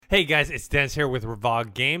Hey guys, it's Dennis here with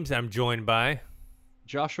Revog Games. I'm joined by,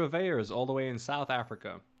 Joshua Vayers, all the way in South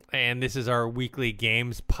Africa. and this is our weekly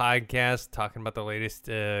games podcast, talking about the latest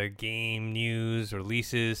game news,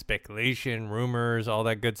 releases, speculation, rumors, all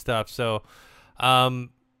that good stuff. So,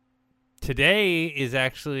 today is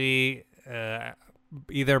actually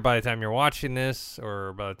either by the time you're watching this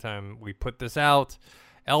or by the time we put this out,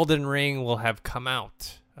 Elden Ring will have come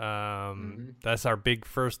out. That's our big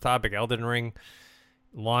first topic. Elden Ring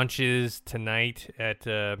launches tonight at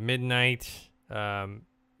midnight,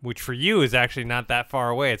 which for you is actually not that far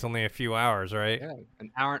away. It's only a few hours, right? Yeah,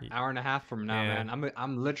 an hour and a half from now, Yeah. man.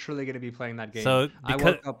 I'm literally gonna be playing that game. So I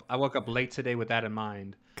woke up late today with that in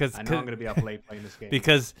mind. because I know I'm gonna be up late playing this game.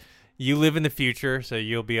 because you live in the future, so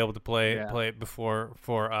you'll be able to play Yeah. it before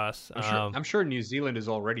for us. I'm sure New Zealand is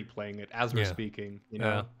already playing it as we're Yeah. speaking. You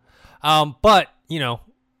know, But you know,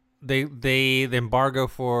 the embargo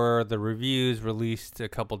for the reviews released a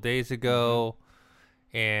couple days ago,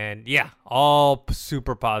 and yeah, all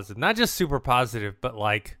super positive. Not just super positive, but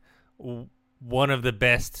like one of the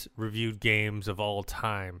best reviewed games of all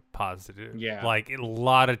time. Positive, Yeah. like a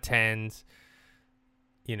lot of tens.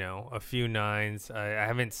 You know, a few nines. I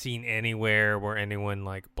haven't seen anywhere where anyone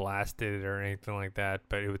like blasted it or anything like that.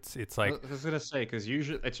 But it's like I was gonna say because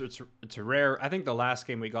usually it's rare. I think the last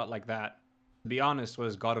game we got like that, to be honest,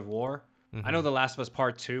 was God of War. I know The Last of Us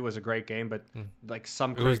Part 2 was a great game, but like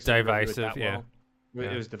some It was critics didn't review it divisive, that yeah. well.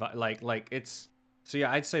 It Yeah. was like it's so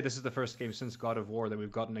yeah. I'd say this is the first game since God of War that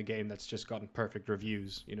we've gotten a game that's just gotten perfect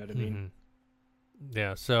reviews. You know what I mean?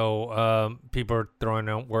 Yeah, so people are throwing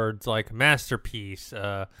out words like masterpiece.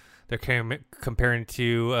 They're comparing it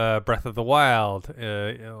to Breath of the Wild.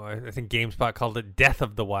 I think GameSpot called it Death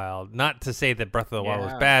of the Wild. Not to say that Breath of the Wild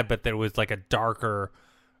was Yeah. bad, but there was like a darker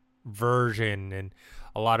version and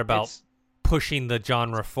a lot about It's pushing the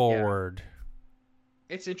genre forward.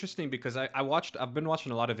 it's interesting because I've been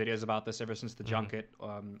watching a lot of videos about this ever since the junket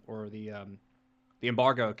or the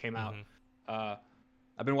embargo came out.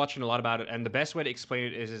 I've been watching a lot about it, and the best way to explain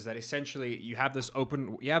it is that essentially you have the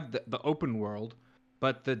open world,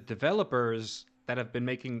 but the developers that have been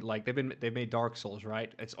making they've made Dark Souls,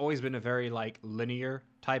 right? It's always been a very like linear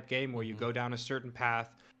type game where you go down a certain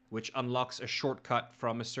path which unlocks a shortcut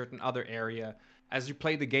from a certain other area. As you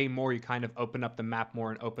play the game more, you kind of open up the map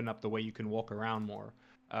more and open up the way you can walk around more.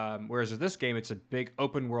 Whereas with this game, it's a big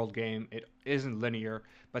open world game. It isn't linear,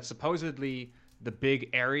 but supposedly the big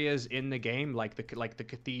areas in the game, like the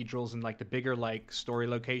cathedrals and like the bigger like story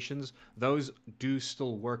locations, those do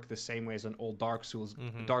still work the same way as an old Dark Souls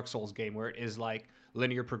game, where it is like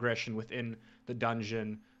linear progression within the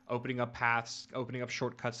dungeon, opening up paths, opening up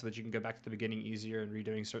shortcuts so that you can go back to the beginning easier and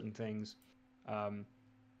redoing certain things. Um,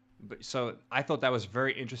 but so I thought that was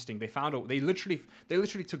very interesting. They literally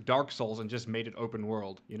took Dark Souls and just made it open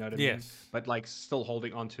world. You know what I mean? Yes. But like still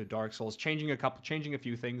holding on to Dark Souls, changing a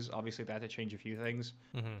few things. Obviously, they had to change a few things.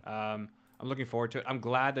 I'm looking forward to it. I'm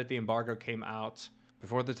glad that the embargo came out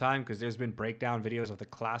before the time because there's been breakdown videos of the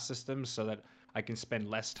class systems so that I can spend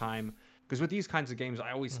less time. Because with these kinds of games,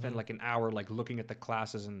 I always spend like an hour like looking at the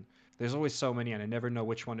classes, and there's always so many, and I never know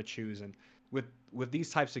which one to choose. And with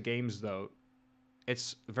these types of games, though,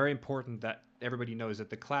 it's very important that everybody knows that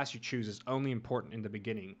the class you choose is only important in the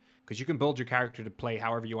beginning because you can build your character to play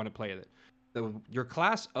however you want to play it. Your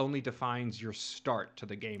class only defines your start to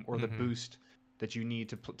the game or the boost that you need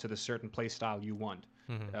to the certain play style you want.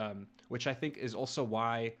 Which I think is also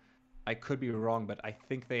why I could be wrong, but I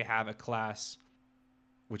think they have a class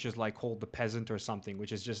which is like called the peasant or something,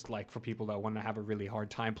 which is just like for people that want to have a really hard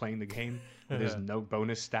time playing the game. There's no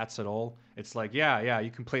bonus stats at all. It's like, yeah,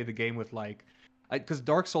 you can play the game with like, because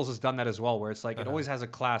Dark Souls has done that as well, where it's like it always has a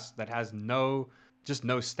class that has no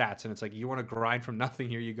stats, and it's like you want to grind from nothing.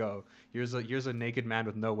 Here you go. Here's a naked man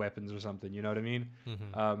with no weapons or something. You know what I mean?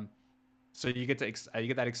 So you get you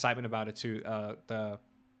get that excitement about it too.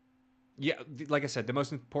 Like I said, the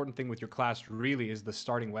most important thing with your class really is the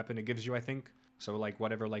starting weapon it gives you, I think. So like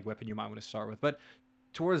whatever like weapon you might want to start with, but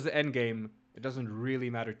towards the end game, it doesn't really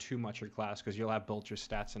matter too much your class because you'll have built your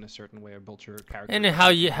stats in a certain way or built your character. And how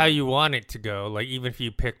you want it to go. Like even if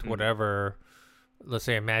you picked whatever, let's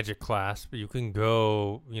say a magic class, but you can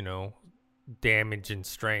go, damage and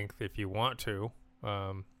strength if you want to.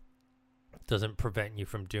 Doesn't prevent you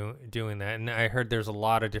from doing that. And I heard there's a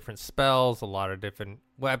lot of different spells, a lot of different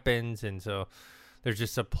weapons, and so there's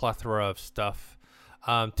just a plethora of stuff.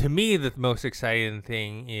 To me, the most exciting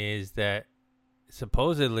thing is that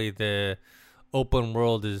supposedly the open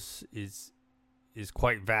world is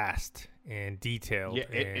quite vast and detailed. Yeah,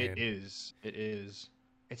 it is. It is.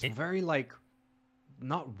 It's very like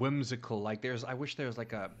not whimsical. Like I wish there was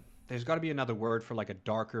like there's got to be another word for like a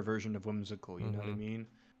darker version of whimsical. You know what I mean?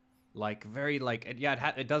 Like very like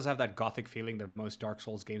it does have that gothic feeling that most Dark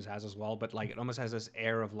Souls games has as well, but like it almost has this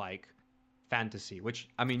air of like fantasy, which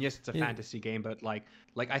I mean, yes, it's a Yeah. fantasy game, but like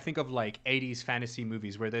I think of like 80s fantasy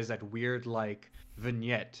movies where there's that weird like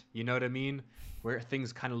vignette, you know what I mean? Where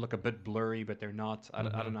things kind of look a bit blurry, but they're not. I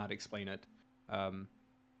don't know how to explain it. Um,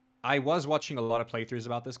 I was watching a lot of playthroughs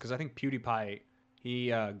about this because I think PewDiePie he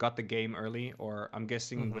got the game early, or I'm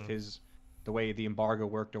guessing with his the way the embargo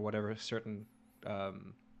worked or whatever, certain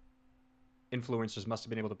um, influencers must have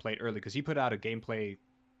been able to play it early because he put out a gameplay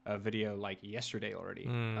video like yesterday already.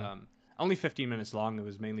 Only 15 minutes long. It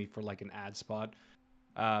was mainly for like an ad spot.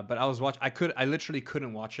 But I literally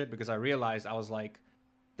couldn't watch it because I realized I was like,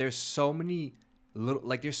 there's so many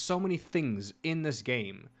there's so many things in this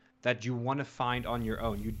game that you want to find on your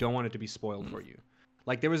own. You don't want it to be spoiled for you.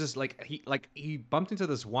 Like there was this he bumped into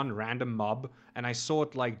this one random mob and I saw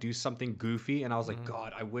it like do something goofy and I was like,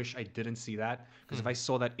 God, I wish I didn't see that because if I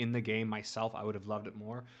saw that in the game myself, I would have loved it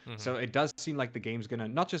more. So it does seem like the game's gonna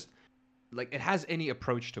not just like it has any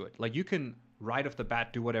approach to it. Like you can right off the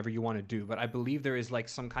bat do whatever you want to do, but I believe there is like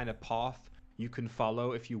some kind of path you can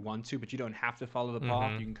follow if you want to, but you don't have to follow the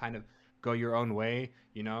path. You can kind of go your own way,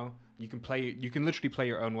 you know? You can literally play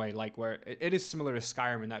your own way, like where it is similar to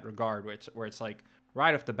Skyrim in that regard, where it's like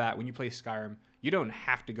right off the bat when you play Skyrim, you don't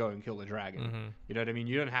have to go and kill the dragon. You know what I mean?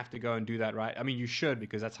 You don't have to go and do that, right? I mean, you should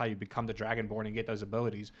because that's how you become the Dragonborn and get those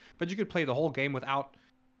abilities. But you could play the whole game without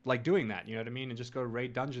like doing that, you know what I mean? And just go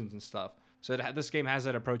raid dungeons and stuff. So this game has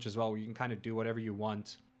that approach as well, where you can kind of do whatever you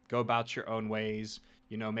want, go about your own ways.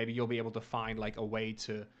 You know, maybe you'll be able to find like a way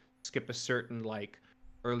to skip a certain like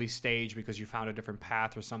early stage because you found a different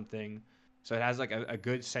path or something. So it has like a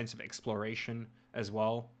good sense of exploration as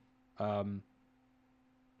well. Um,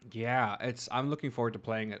 yeah, I'm looking forward to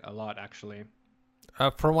playing it a lot actually.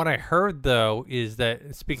 From what I heard though, is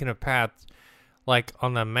that speaking of paths, like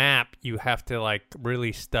on the map, you have to like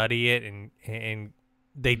really study it, and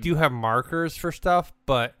they do have markers for stuff,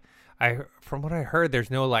 but from what I heard, there's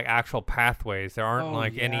no like actual pathways. There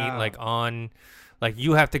aren't any like on, like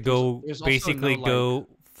you have to go there's basically no, go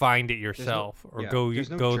find it yourself or go there's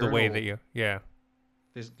no go the way journal. that you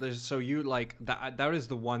There's so you like that is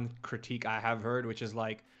the one critique I have heard, which is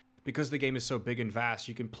like because the game is so big and vast,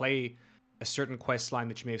 you can play a certain quest line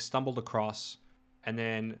that you may have stumbled across and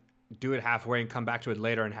then do it halfway and come back to it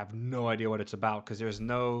later and have no idea what it's about because there's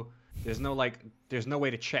no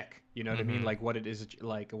way to check, you know what I mean, like what it is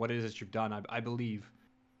that you've done. I believe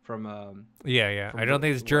from yeah. from I don't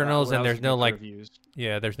think there's what journals I and was there's no reading like reviews.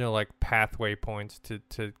 there's no like pathway points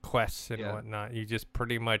to quests and Yeah. whatnot. You just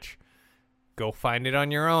pretty much go find it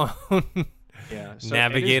on your own. Yeah, so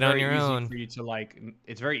Navigate on your easy own. for you to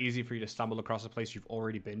it's very easy for you to stumble across a place you've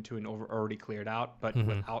already been to and already cleared out, but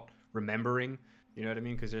without remembering. You know what I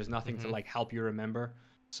mean? Because there's nothing to like help you remember.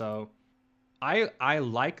 So I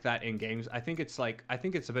like that in games. I think it's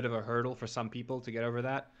a bit of a hurdle for some people to get over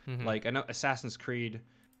that. Like I know Assassin's Creed,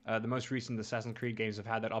 the most recent Assassin's Creed games have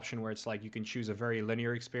had that option where it's like you can choose a very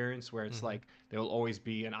linear experience where it's like there will always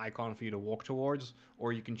be an icon for you to walk towards,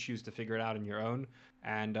 or you can choose to figure it out on your own.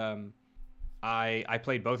 And I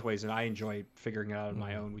played both ways, and I enjoy figuring it out on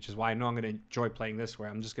my own, which is why I know I'm gonna enjoy playing this. Where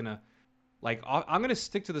I'm just gonna I'm gonna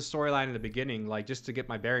stick to the storyline in the beginning, like just to get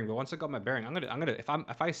my bearing. But once I got my bearing, I'm gonna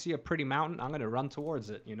if I see a pretty mountain, I'm gonna run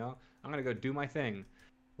towards it. You know, I'm gonna go do my thing.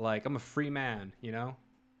 Like I'm a free man. You know.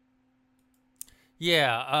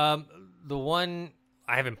 Yeah, the one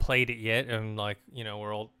I haven't played it yet, and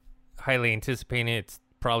we're all highly anticipating it. It's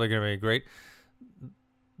probably gonna be great.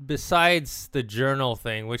 Besides the journal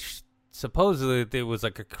thing, which supposedly it was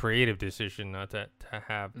like a creative decision not to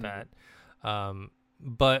have that,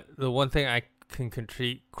 but the one thing I can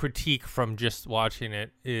critique from just watching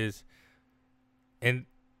it is, and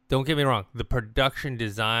don't get me wrong, the production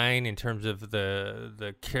design in terms of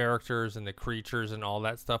the characters and the creatures and all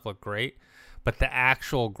that stuff look great. But the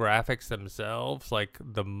actual graphics themselves, like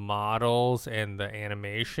the models and the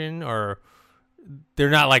animation,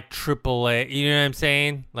 they're not like AAA. You know what I'm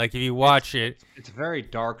saying? Like if you watch it's very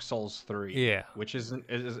Dark Souls 3. Yeah. Which is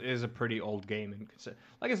a pretty old game, and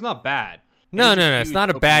like it's not bad. No, it's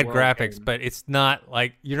not a bad graphics, but it's not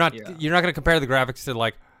like you're not gonna compare the graphics to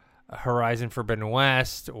like Horizon Forbidden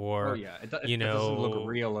West or it doesn't look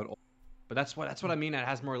real at all. But that's what I mean. It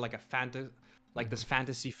has more like a this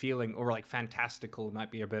fantasy feeling, or like fantastical might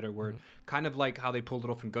be a better word. Kind of like how they pulled it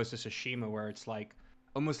off in Ghost of Tsushima, where it's like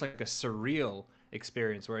almost like a surreal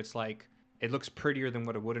experience, where it's like it looks prettier than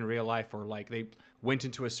what it would in real life, or like they went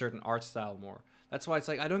into a certain art style more. That's why it's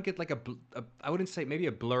like I don't get like I wouldn't say maybe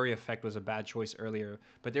a blurry effect was a bad choice earlier,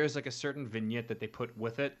 but there's like a certain vignette that they put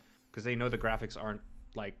with it because they know the graphics aren't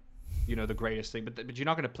like, the greatest thing. But you're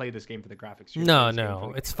not going to play this game for the graphics. You're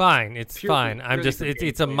No, it's fine. It's fine. I'm just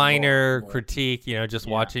it's a minor critique. Just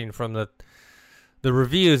watching from the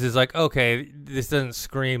reviews is like, okay, this doesn't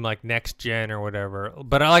scream like next gen or whatever.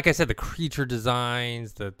 But like I said, the creature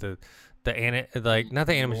designs, the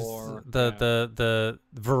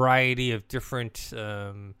variety of different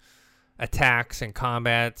attacks and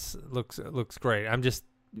combats looks great. I'm just,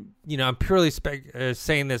 I'm purely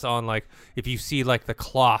saying this on like, if you see like the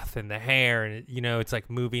cloth and the hair and it's like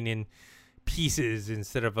moving in pieces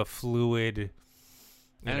instead of a fluid.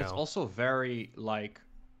 And it's also very like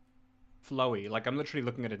flowy. Like I'm literally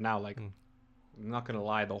looking at it now. Like I'm not gonna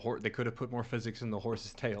lie, they could have put more physics in the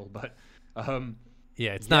horse's tail, but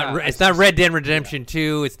yeah, it's not Red Dead Redemption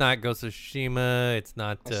 2. It's not Ghost of Tsushima. It's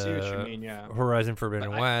not I see what you mean, yeah. Horizon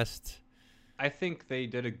Forbidden West. I think they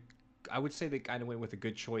did I would say they kind of went with a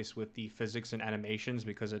good choice with the physics and animations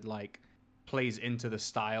because it like plays into the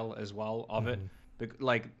style as well of it.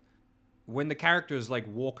 Like when the characters like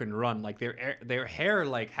walk and run, like their hair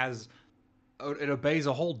like it obeys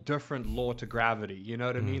a whole different law to gravity. You know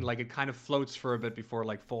what I mean? Like it kind of floats for a bit before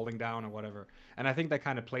like falling down or whatever. And I think that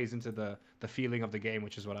kind of plays into the feeling of the game,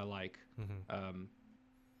 which is what I like.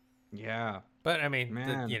 Yeah. But I mean,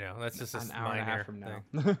 man, that's just an hour and a half from now.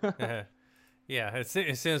 Yeah, as soon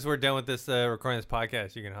as we're done with this recording this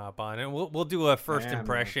podcast, you can hop on and we'll do a first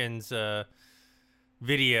impressions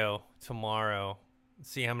video tomorrow.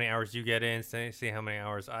 See how many hours you get in, see how many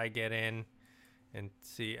hours I get in, and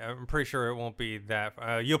see. I'm pretty sure it won't be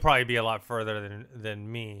that. You'll probably be a lot further than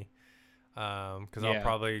me, because I'll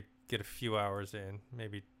probably get a few hours in,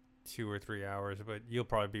 maybe 2 or 3 hours, but you'll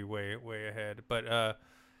probably be way ahead. But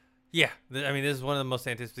yeah, I mean, this is one of the most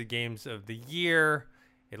anticipated games of the year.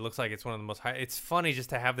 It looks like it's one of the most high. It's funny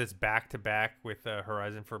just to have this back to back with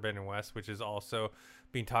Horizon Forbidden West, which is also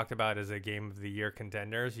being talked about as a Game of the Year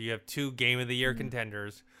contenders. You have 2 Game of the Year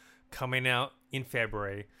contenders coming out in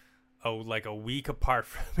February, like a week apart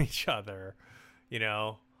from each other.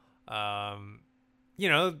 February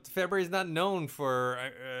is not known for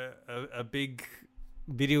a big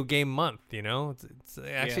video game month. It's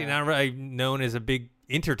actually not really known as a big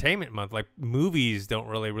entertainment month. Like movies don't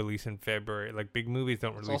really release in February. Like big movies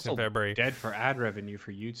don't release in February. Dead for ad revenue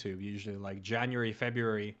for YouTube usually. Like January,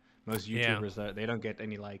 February, most YouTubers they don't get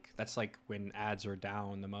any that's like when ads are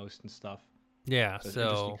down the most and stuff. Yeah,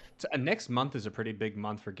 so next month is a pretty big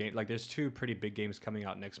month for game. Like there's 2 pretty big games coming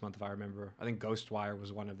out next month if I remember. I think Ghostwire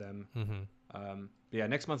was one of them. Yeah,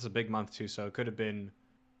 next month's a big month too, so it could have been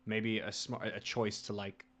maybe a choice to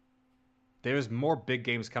like. There's more big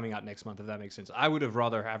games coming out next month, if that makes sense. I would have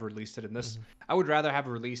rather have released it in this. I would rather have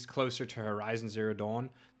released closer to Horizon Zero Dawn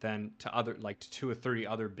than to other to 2 or 3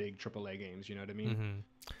 other big AAA games. You know what I mean?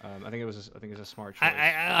 I think it was a smart choice.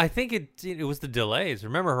 I think it was the delays.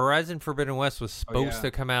 Remember, Horizon Forbidden West was supposed to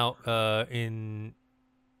come out in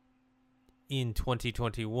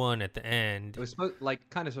 2021 at the end. It was supposed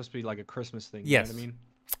to be like a Christmas thing. Yes. You know what I mean?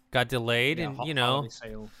 Got delayed, and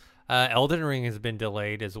Elden Ring has been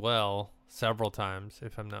delayed as well several times,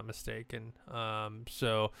 if I'm not mistaken.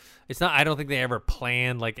 So it's not. I don't think they ever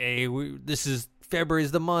planned like, hey, this is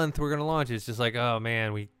February's the month we're gonna launch. It's just like, oh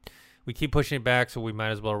man, we keep pushing it back, so we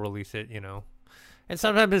might as well release it. And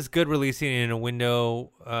sometimes it's good releasing it in a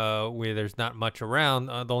window where there's not much around.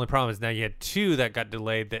 The only problem is now you had 2 that got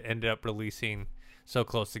delayed that ended up releasing so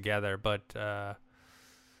close together. But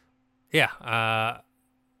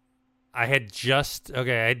I had just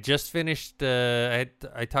finished. I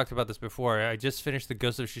talked about this before. I just finished the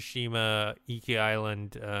Ghost of Tsushima Iki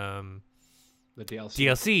Island the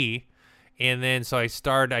DLC, and then so I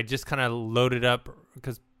just kind of loaded up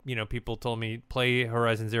because people told me play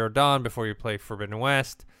Horizon Zero Dawn before you play Forbidden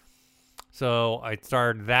West. So I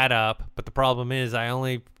started that up, but the problem is I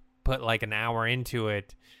only put like an hour into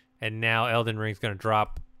it, and now Elden Ring's going to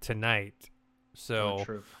drop tonight. So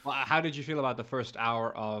true. Well, how did you feel about the first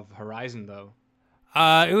hour of Horizon though?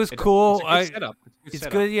 It was cool. It's a good setup. It's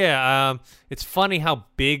good, yeah. It's funny how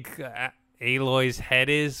big Aloy's head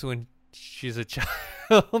is when she's a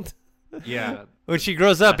child. Yeah. When she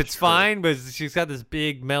grows up, it's fine, but she's got this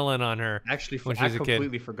big melon on her. Actually, when I she's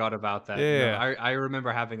completely forgot about that. Yeah. I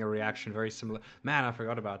remember having a reaction very similar. Man, I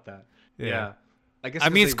forgot about that. Yeah. I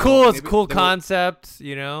mean, it's cool. It's a cool concept,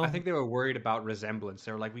 I think they were worried about resemblance.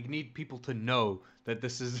 They were like, we need people to know that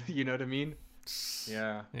this is, you know what I mean?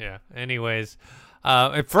 Yeah. Yeah. Anyways,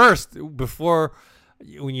 at first,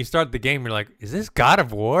 when you start the game, you're like, is this God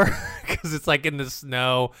of War? Because it's like in the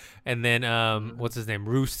snow. And then, what's his name?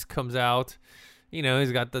 Roos comes out.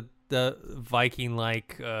 He's got the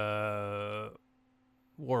Viking-like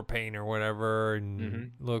Warpaint or whatever, and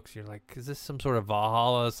Mm-hmm. looks, you're like, is this some sort of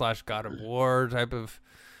Valhalla / God of War type of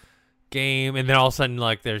game? And then all of a sudden,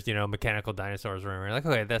 like, there's, you know, mechanical dinosaurs running around. Like,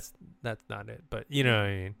 okay, that's not it, but you know what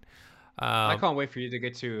I mean. I can't wait for you to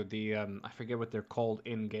get to the I forget what they're called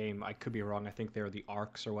in game. I could be wrong. I think they're the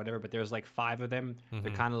arcs or whatever, but there's like 5 of them. They're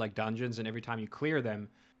Mm-hmm. kind of like dungeons, and every time you clear them,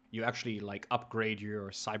 you actually like upgrade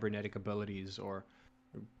your cybernetic abilities or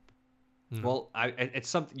Mm-hmm. well, it's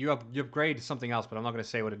something you upgrade something else, but I'm not going to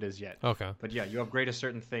say what it is yet. Okay. But yeah, you upgrade a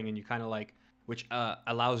certain thing and you kind of like which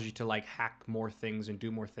allows you to like hack more things and do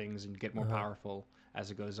more things and get more Uh-huh. powerful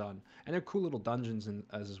as it goes on. And they're cool little dungeons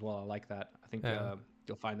as well. I like that. I think Yeah.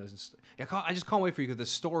 you'll find those. I just can't wait for you because the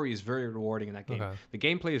story is very rewarding in that game. Okay. The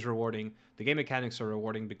gameplay is rewarding. The game mechanics are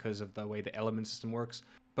rewarding because of the way the element system works.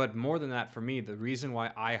 But more than that, for me, the reason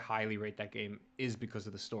why I highly rate that game is because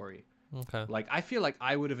of the story. Okay. Like I feel like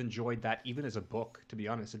I would have enjoyed that even as a book. To be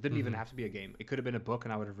honest, it didn't even Mm-hmm. have to be a game. It could have been a book,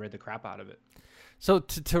 and I would have read the crap out of it. So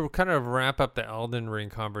to kind of wrap up the Elden Ring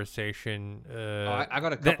conversation, I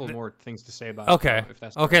got a couple more things to say about it. okay, If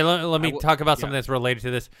that's okay. right. Let me talk about something Yeah. that's related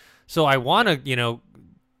to this. So I want to, you know,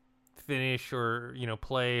 finish or, you know,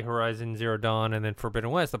 play Horizon Zero Dawn and then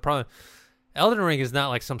Forbidden West. The problem, Elden Ring is not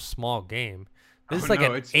like some small game. This Oh, is like no,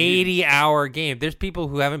 an it's huge. 80-hour game. There's people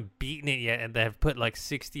who haven't beaten it yet and that have put like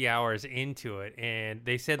 60 hours into it. And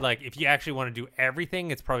they said like if you actually want to do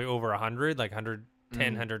everything, it's probably over 100, like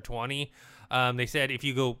 110, 120. They said if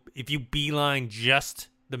you beeline just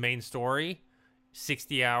the main story,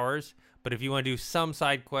 60 hours. But if you want to do some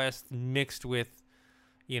side quests mixed with,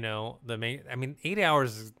 you know, the main, I mean, 8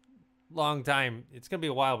 hours is a long time. It's gonna be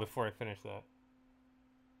a while before I finish that.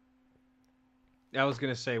 I was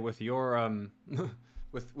gonna say with your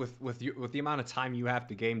with the amount of time you have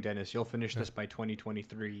to game, Dennis, you'll finish this by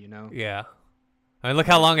 2023. You know. Yeah. I mean, look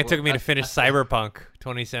how long it took Well, me to finish Cyberpunk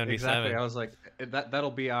 2077. exactly. I was like,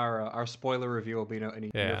 that'll be our spoiler review. Will be in a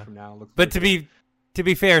year Yeah. from now. Look But forward to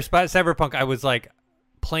be fair, Cyberpunk, I was like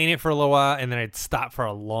playing it for a little while and then I'd stop for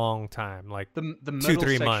a long time, like the 2-3 middle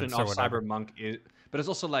section months or of whatever. Cyberpunk is, but it's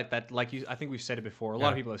also like that. Like I think we've said it before. A lot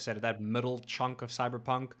of people have said it. That middle chunk of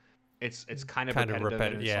Cyberpunk, it's kind of repetitive.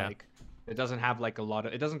 And it's yeah. like it doesn't have like a lot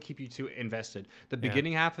of. It doesn't keep you too invested. The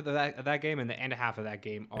beginning half of that game and the end half of that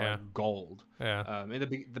game are gold. Yeah.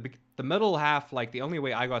 In the middle half, like the only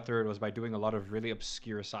way I got through it was by doing a lot of really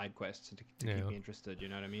obscure side quests to keep me interested. You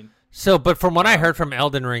know what I mean? So, but from what I heard from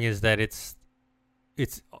Elden Ring is that it's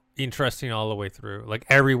interesting all the way through. Like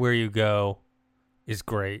everywhere you go is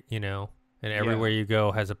great, you know, and everywhere you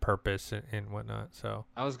go has a purpose and whatnot. So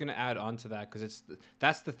I was gonna add on to that because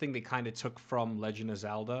that's the thing they kind of took from Legend of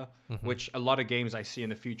Zelda, which a lot of games I see in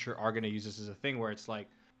the future are gonna use this as a thing where it's like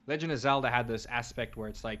Legend of Zelda had this aspect where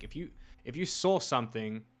it's like if you saw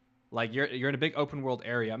something, like you're in a big open world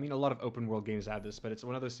area. I mean, a lot of open world games have this, but it's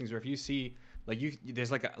one of those things where if you see like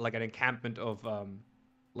there's like an encampment of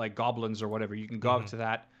like goblins or whatever, you can go up to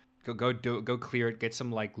that, go clear it, get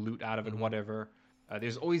some like loot out of it, whatever.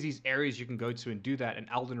 There's always these areas you can go to and do that, and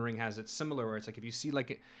Elden Ring has it similar, where it's like if you see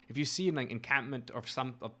like encampment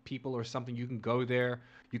of people or something, you can go there,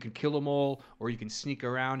 you can kill them all, or you can sneak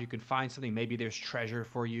around, you can find something. Maybe there's treasure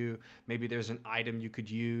for you, maybe there's an item you could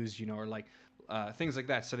use, you know, or like things like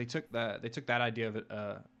that. So they took that idea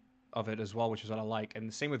of it as well, which is what I like. And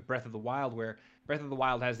the same with Breath of the Wild, where Breath of the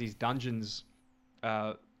Wild has these dungeons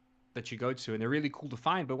that you go to, and they're really cool to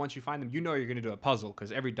find. But once you find them, you know you're going to do a puzzle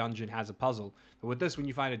because every dungeon has a puzzle. But with this, when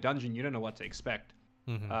you find a dungeon, you don't know what to expect.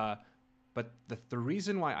 But the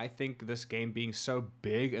reason why I think this game being so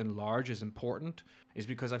big and large is important is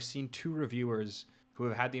because I've seen 2 reviewers who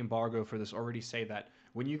have had the embargo for this already say that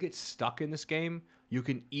when you get stuck in this game, you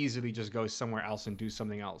can easily just go somewhere else and do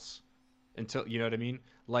something else. Until, you know what I mean?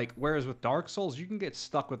 Like whereas with Dark Souls, you can get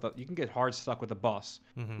hard stuck with a boss.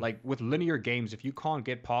 Like with linear games, if you can't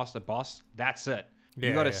get past a boss, that's it.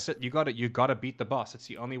 You gotta sit. You gotta beat the boss. It's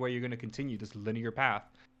the only way you're gonna continue this linear path.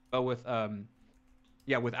 But with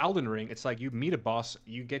with Elden Ring, it's like you meet a boss,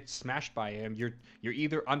 you get smashed by him. You're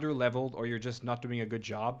either under leveled or you're just not doing a good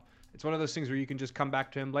job. It's one of those things where you can just come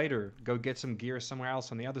back to him later, go get some gear somewhere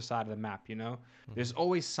else on the other side of the map. You know, there's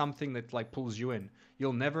always something that like pulls you in.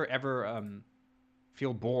 You'll never ever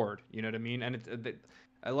feel bored. You know what I mean? And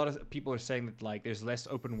a lot of people are saying that like there's less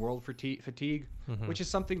open world fatigue, which is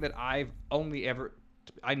something that I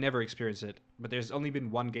never experienced it. But there's only been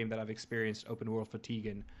one game that I've experienced open world fatigue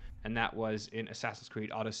in, and that was in Assassin's Creed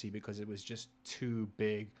Odyssey because it was just too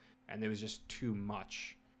big and there was just too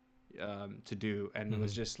much to do, and it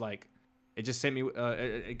was just like it just sent me.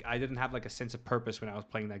 I didn't have like a sense of purpose when I was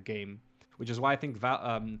playing that game, which is why I think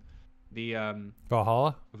The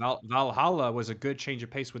Valhalla. Valhalla was a good change of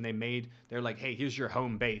pace when they're like, hey, here's your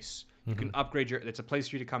home base. You can upgrade it's a place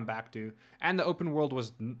for you to come back to, and the open world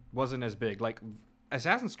wasn't as big. Like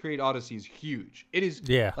Assassin's Creed Odyssey is huge. It is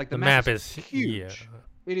Yeah, like the map map is huge.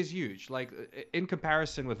 It is huge. Like in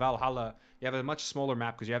comparison with Valhalla, you have a much smaller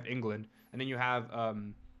map because you have England, and then you have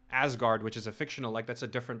Asgard, which is a fictional. Like that's a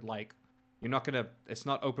different like. You're not gonna. It's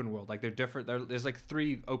not open world. Like they're different. There's like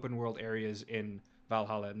 3 open world areas in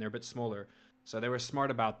Valhalla, and they're a bit smaller. So they were smart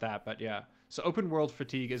about that. But yeah, so open world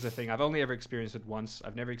fatigue is a thing. I've only ever experienced it once.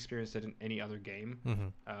 I've never experienced it in any other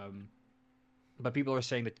game. But people are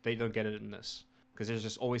saying that they don't get it in this because there's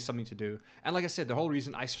just always something to do. And like I said, the whole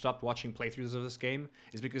reason I stopped watching playthroughs of this game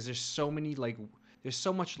is because there's so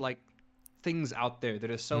much like things out there that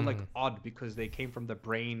are so like odd because they came from the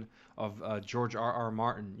brain of George R.R.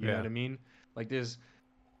 Martin. You know what I mean? Like there's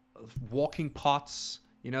walking pots.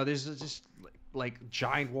 You know, there's just like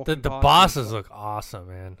giant walking. The bosses look awesome,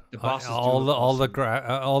 man. The bosses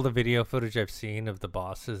all the video footage I've seen of the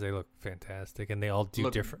bosses, they look fantastic, and they all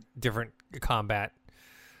do different combat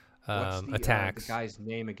attacks. The guy's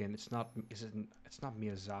name again? It's not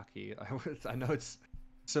Miyazaki. I know it's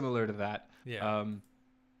similar to that. Yeah.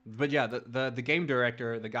 But yeah, the game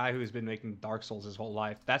director, the guy who's been making Dark Souls his whole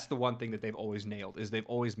life, that's the one thing that they've always nailed is they've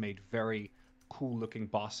always made very cool looking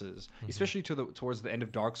bosses, especially towards the end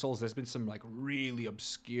of Dark Souls. There's been some like really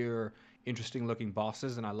obscure, interesting looking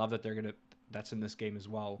bosses, and I love that that's in this game as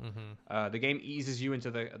well. The game eases you into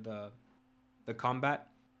the combat.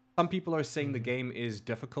 Some people are saying the game is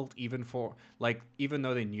difficult, even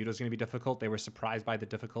though they knew it was going to be difficult, they were surprised by the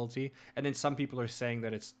difficulty. And then some people are saying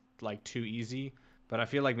that it's like too easy, but I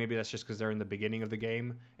feel like maybe that's just because they're in the beginning of the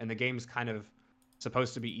game, and the game's kind of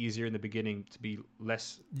supposed to be easier in the beginning to be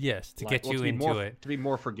less get you into it, to be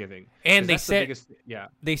more forgiving. And they said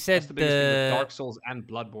they said the biggest thing with Dark Souls and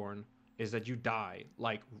Bloodborne is that you die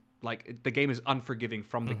like the game is unforgiving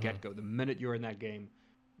from the get-go. The minute you're in that game,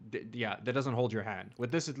 that doesn't hold your hand.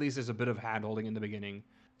 With this, at least there's a bit of hand holding in the beginning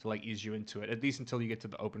to like ease you into it, at least until you get to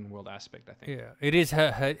the open world aspect, I think. It is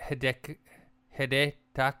Hidetake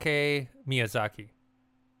Miyazaki.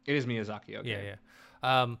 It is Miyazaki. Okay. Yeah.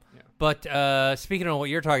 But speaking of what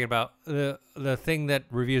you're talking about, the thing that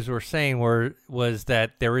reviews were saying was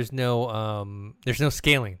that there's no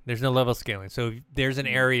scaling, there's no level scaling. So if there's an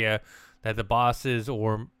area that the bosses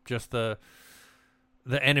or just the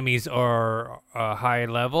enemies are high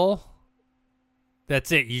level,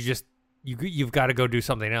 that's it. You've got to go do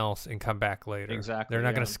something else and come back later. Exactly. They're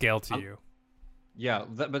not going to scale to you. Yeah,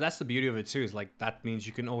 but that's the beauty of it too. Is like that means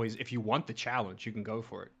you can always, if you want the challenge, you can go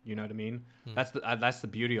for it. You know what I mean? That's the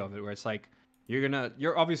beauty of it. Where it's like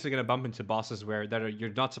you're obviously gonna bump into bosses you're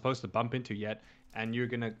not supposed to bump into yet, and you're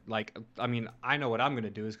gonna like. I mean, I know what I'm gonna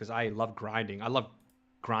do is because I love grinding. I love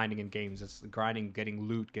grinding in games. It's grinding, getting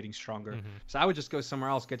loot, getting stronger. So I would just go somewhere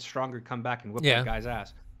else, get stronger, come back and whip that guy's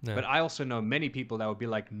ass. Yeah. But I also know many people that would be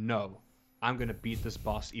like, no, I'm going to beat this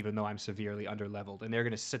boss even though I'm severely underleveled. And they're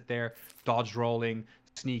going to sit there, dodge rolling,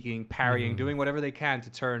 sneaking, parrying, doing whatever they can to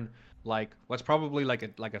turn like what's probably like a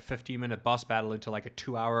 15-minute boss battle into like a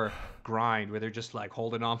 2-hour grind where they're just like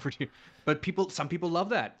holding on for you. But some people love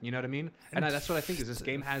that, you know what I mean? And that's what I think is this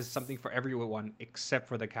game has something for everyone except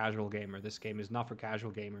for the casual gamer. This game is not for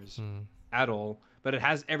casual gamers at all, but it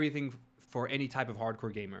has everything for any type of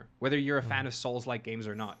hardcore gamer, whether you're a fan of Souls-like games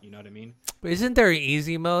or not. You know what I mean? But isn't there an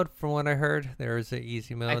easy mode? From what I heard, there is an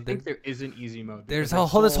easy mode. I think there is an easy mode. There's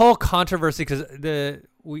this whole controversy because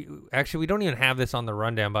we don't even have this on the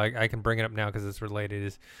rundown, but I can bring it up now because it's related.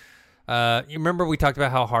 Is you remember we talked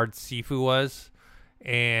about how hard Sifu was,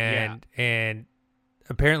 and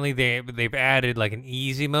apparently they've added like an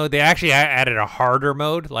easy mode. They actually added a harder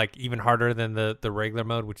mode, like even harder than the regular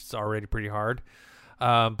mode, which is already pretty hard.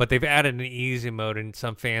 But they've added an easy mode, and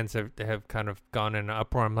some fans have kind of gone in an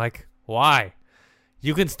uproar. I'm like, why?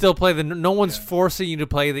 You can still play no one's forcing you to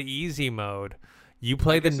play the easy mode. You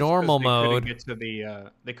play the normal mode.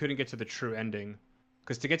 They couldn't get to the true ending,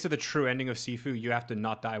 because to get to the true ending of Sifu, you have to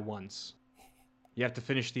not die once. You have to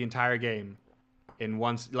finish the entire game in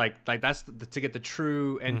once. Like that's to get the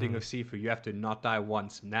true ending of Sifu, you have to not die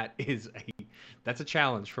once, and that's a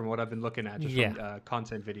challenge from what I've been looking at just from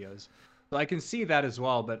content videos. So I can see that as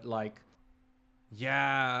well, but like,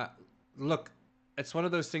 look, it's one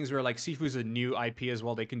of those things where like Sifu's a new IP as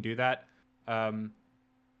well. They can do that. I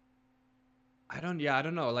don't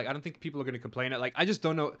know. Like, I don't think people are going to complain. Like, I just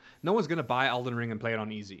don't know. No one's going to buy Elden Ring and play it on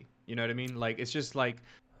easy. You know what I mean? Like, it's just like,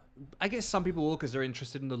 I guess some people will because they're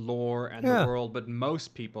interested in the lore and the Yeah. world, but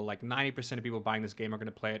most people, like 90% of people buying this game, are going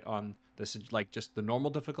to play it on this like just the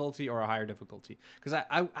normal difficulty or a higher difficulty. Because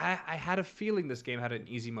I had a feeling this game had an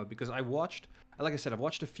easy mode because I watched, like I said, I've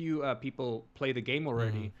watched a few people play the game Mm-hmm.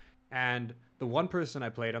 already, and the one person I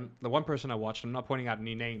played, the one person I watched, I'm not pointing out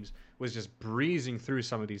any names, was just breezing through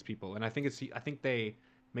some of these people, and I think they.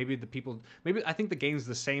 Maybe the people, maybe I think the game's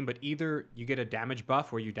the same, but either you get a damage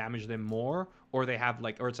buff where you damage them more, or they have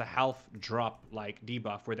like, or it's a health drop like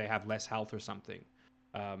debuff where they have less health or something.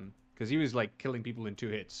 Because he was like killing people in 2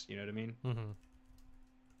 hits. You know what I mean? Mm-hmm.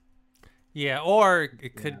 Yeah, or it Yeah.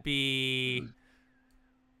 could be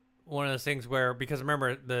one of those things where, because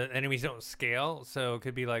remember the enemies don't scale, so it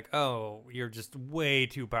could be like, oh, you're just way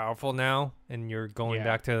too powerful now, and you're going Yeah.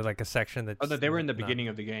 back to like a section that's Oh, no, they were in the not. beginning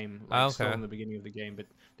of the game, Oh, like still okay. in the beginning of the game, but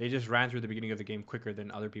they just ran through the beginning of the game quicker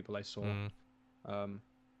than other people I saw. Mm. Um,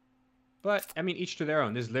 but I mean, each to their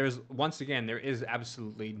own. There's once again, there is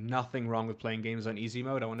absolutely nothing wrong with playing games on easy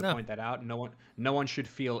mode. I want to No. point that out. No one should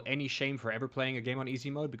feel any shame for ever playing a game on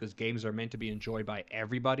easy mode because games are meant to be enjoyed by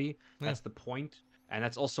everybody. Yeah. That's the point, and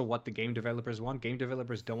that's also what the game developers want. Game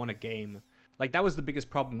developers don't want a game like that was the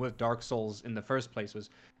biggest problem with Dark Souls in the first place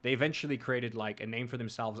was they eventually created like a name for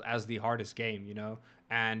themselves as the hardest game, you know,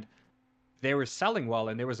 and they were selling well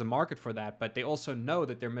and there was a market for that, but they also know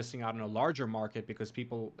that they're missing out on a larger market because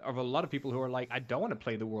people of a lot of people who are like, I don't want to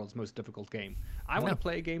play the world's most difficult game. I want No. to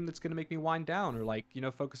play a game that's going to make me wind down or like, you know,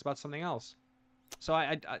 focus about something else. So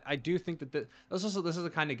I do think that this is the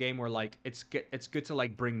kind of game where like it's good to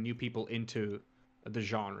like bring new people into the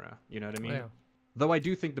genre. You know what I mean? Yeah. Though I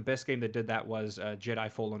do think the best game that did that was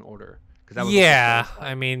Jedi Fallen Order because that was also Yeah. Souls-like.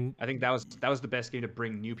 I mean, I think that was the best game to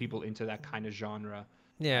bring new people into that kind of genre.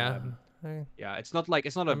 yeah. Um, I- yeah, it's not like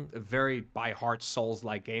it's not I'm. a very by heart Souls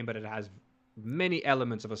like game, but it has many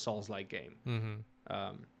elements of a Souls like game.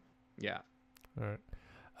 Mm-hmm. Yeah. All right.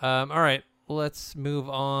 All right. Let's move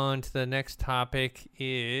on to the next topic.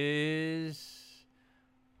 Is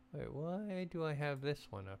wait, why do I have this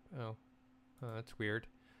one up? Oh, that's weird.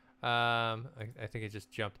 I think it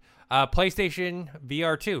just jumped. PlayStation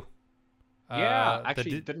VR 2. Yeah, The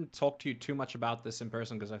actually, didn't talk to you too much about this in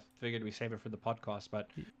person because I figured we save it for the podcast.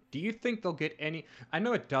 But do you think they'll get any? I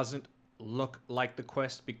know it doesn't look like the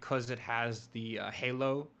Quest because it has the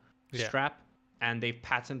Halo Yeah. strap, and they've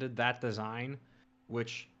patented that design,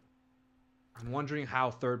 which I'm wondering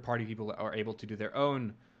how third-party people are able to do their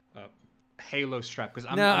own Halo strap. Because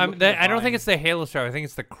I'm looking at I don't think buying- it's the Halo strap. I think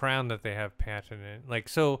it's the crown that they have patented. Like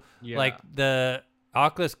so, Yeah. like the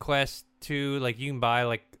Oculus Quest 2, like you can buy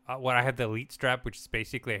like what I have the Elite strap, which is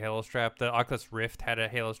basically a Halo strap. The Oculus Rift had a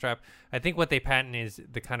Halo strap. I think what they patent is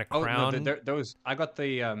the kind of crown. Oh no, those I got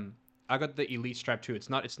the Elite strap too. It's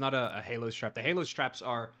not a Halo strap. The Halo straps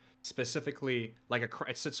are specifically like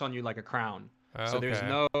it sits on you like a crown. So there's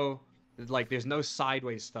Okay. there's no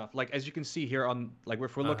sideways stuff. Like as you can see here on like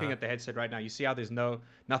if we're looking Uh-huh. at the headset right now, you see how there's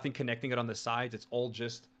nothing connecting it on the sides. It's all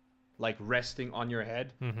just like resting on your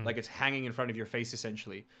head, Mhm. like it's hanging in front of your face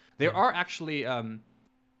essentially. There Mhm. are actually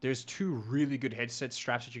there's two really good headset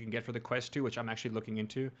straps that you can get for the Quest 2, which I'm actually looking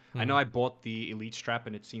into. I know Mhm. I bought the Elite strap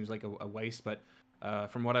and it seems like a waste, but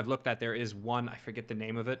from what I've looked at, there is one. I forget the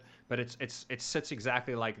name of it, but it sits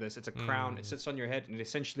exactly like this. It's a crown. It Mm. sits on your head, and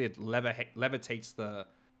essentially it levitates the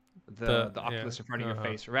Yeah. Oculus in front of your Uh-huh.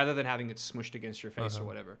 face, rather than having it smushed against your face or Uh-huh.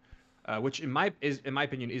 whatever. Which in my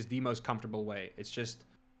opinion is the most comfortable way. It's just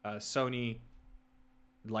Sony,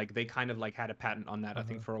 like they kind of like had a patent on that I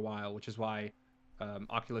think Uh-huh. for a while, which is why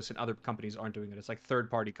Oculus and other companies aren't doing it. It's like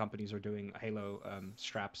third-party companies are doing Halo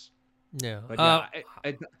straps. Yeah. But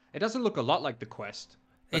yeah, it doesn't look a lot like the Quest.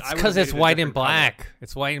 But It's I would've because made it's it a white and different color. black.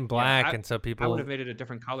 It's white and black, and so I would people. have made it a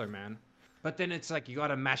different color, man. But then it's like you got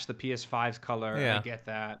to match the PS5's color. Yeah. I get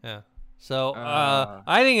that. Yeah. So Uh,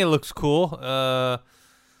 I think it looks cool.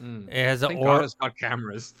 It has a Thank God it's got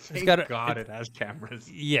cameras. Thank got a- God it has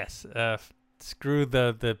cameras. Yes. Screw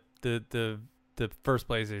the first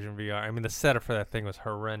PlayStation VR. I mean, the setup for that thing was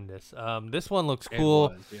horrendous. This one looks cool.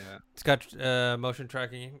 It was, yeah. It's got motion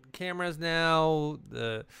tracking cameras now.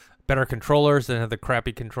 The better controllers than the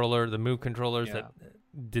crappy controller, the Move controllers Yeah.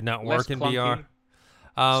 that did not Less work in clunky.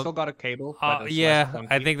 VR. Still got a cable. But it's Yeah, less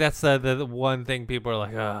I clunky. think that's the one thing people are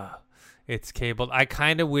like, it's cabled. I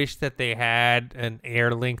kind of wish that they had an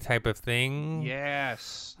AirLink type of thing.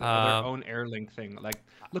 Yes, their Um, own AirLink thing. Like,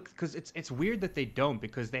 look, because it's weird that they don't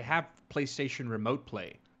because they have PlayStation Remote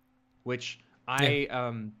Play, which I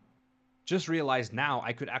just realized now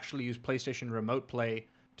I could actually use PlayStation Remote Play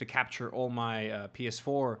to capture all my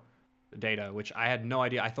PS4 data, which I had no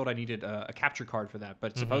idea. I thought I needed a capture card for that,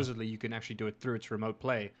 but supposedly you can actually do it through its remote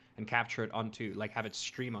play and capture it onto, like, have it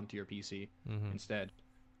stream onto your PC instead,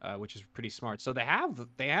 which is pretty smart. So they have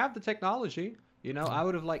the technology. You know, I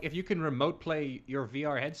would have, like, if you can remote play your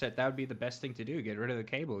VR headset, that would be the best thing to do. Get rid of the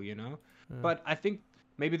cable, you know. But I think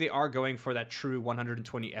maybe they are going for that true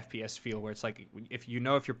 120 FPS feel, where it's like, if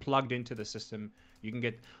you're plugged into the system, you can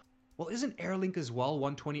get. Well, isn't AirLink as well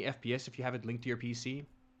 120 FPS if you have it linked to your PC?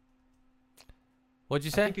 What'd you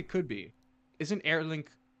say? I think it could be. Isn't AirLink,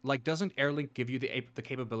 like, doesn't AirLink give you the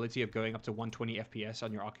capability of going up to 120 FPS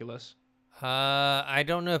on your Oculus? I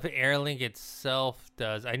don't know if AirLink itself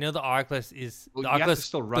does. I know the Oculus is. Well, the you Oculus have to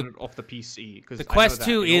still run it off the PC because the Quest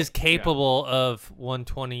 2 is capable of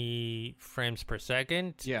 120 frames per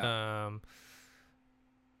second. Yeah.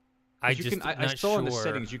 I saw in the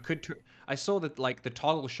settings I saw that, like, the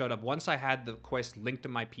toggle showed up once I had the Quest linked to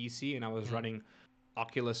my PC and I was running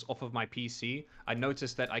Oculus off of my PC. I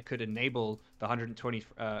noticed that I could enable the 120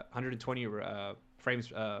 frames.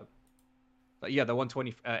 The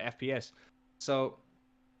 120 FPS. So,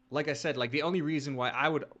 like I said, like, the only reason why I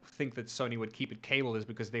would think that Sony would keep it cable is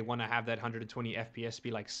because they want to have that 120 FPS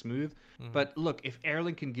be, like, smooth. But look, if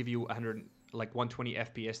AirLink can give you 120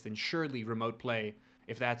 FPS, then surely remote play,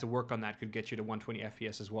 if they had to work on that, could get you to 120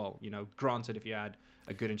 FPS as well. You know, granted, if you had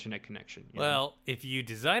a good internet connection. Well, if you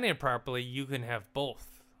design it properly, you can have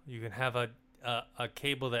both. You can have a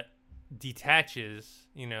cable that detaches,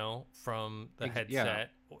 you know, from the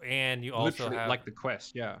headset, and you also literally have, like the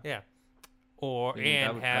Quest, yeah. Or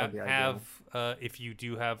Yeah, that would be have if you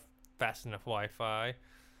do have fast enough Wi-Fi,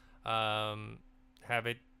 have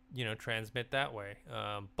it, you know, transmit that way.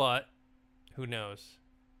 But who knows?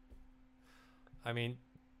 I mean,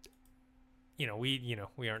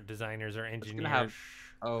 we aren't designers or engineers.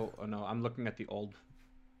 Oh no, I'm looking at the old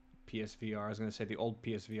PSVR. I was gonna say the old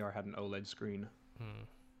PSVR had an OLED screen.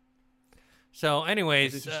 So,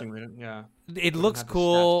 anyways, it looks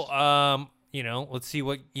cool. Let's see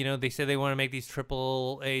what, they say they want to make these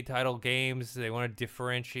AAA title games. They want to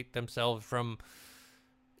differentiate themselves from,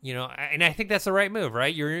 and I think that's the right move,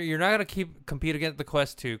 right? You're not going to compete against the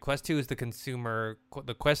Quest 2. Quest 2 is the consumer.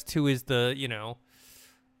 The Quest 2 is the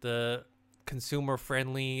consumer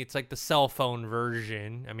friendly. It's like the cell phone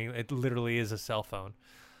version. I mean, it literally is a cell phone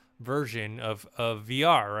version of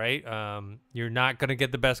VR, right? You're not going to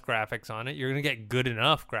get the best graphics on it. You're going to get good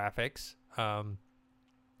enough graphics.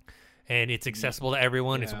 And it's accessible to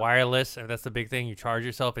everyone. Yeah. It's wireless, and that's the big thing. You charge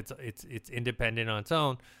yourself. It's independent on its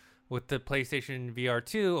own. With the PlayStation VR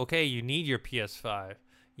 2, okay, you need your PS5.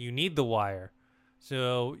 You need the wire.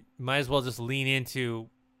 So you might as well just lean into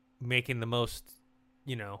making the most,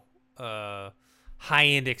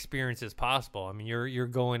 high-end experiences possible. I mean, you're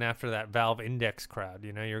going after that Valve Index crowd.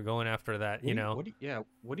 You're going after that.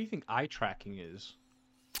 What do you think eye tracking is?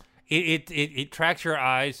 It tracks your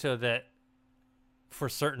eyes so that for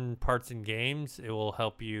certain parts in games, it will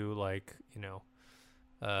help you,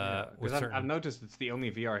 because I've noticed it's the only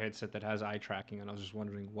VR headset that has eye tracking, and I was just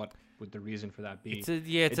wondering what would the reason for that be. It's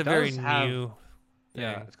a very new.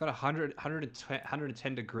 Yeah, it's got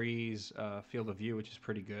 110 degrees field of view, which is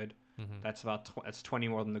pretty good. Mm-hmm. That's 20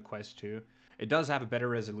 more than the Quest 2. It does have a better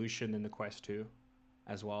resolution than the Quest 2,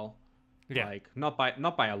 as well. Yeah, not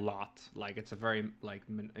by a lot. Like, it's a very,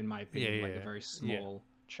 in my opinion, a very small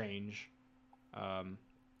change. And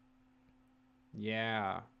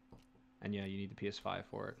you need the PS5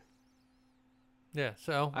 for it. Yeah,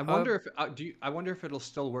 so I wonder if it'll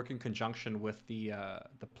still work in conjunction with the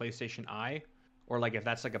PlayStation Eye, or if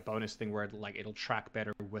that's a bonus thing where it'll track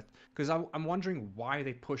better with. Because I'm wondering why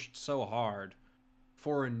they pushed so hard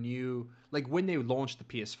for a new, when they launched the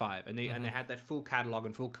PS5 and they had that full catalog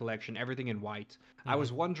and full collection, everything in white. I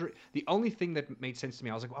was wondering, the only thing that made sense to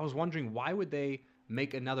me, I was wondering, why would they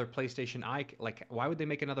make another PlayStation Eye? Why would they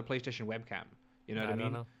make another PlayStation webcam? You know what I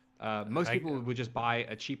mean? Don't know. Most people would just buy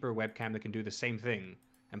a cheaper webcam that can do the same thing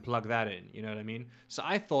and plug that in. You know what I mean? So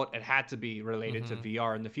I thought it had to be related to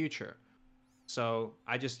VR in the future. So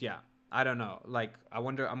I don't know.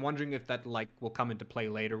 I'm wondering if that will come into play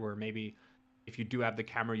later, where maybe if you do have the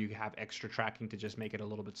camera, you have extra tracking to just make it a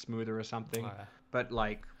little bit smoother or something. But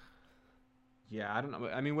I don't know.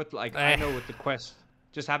 I mean, I know with the Quest,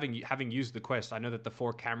 just having used the Quest, I know that the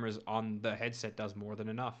 4 cameras on the headset does more than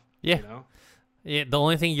enough. Yeah. Yeah, the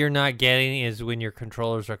only thing you're not getting is when your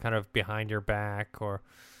controllers are kind of behind your back, or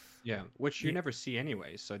which you never see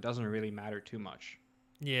anyway, so it doesn't really matter too much.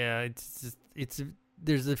 Yeah,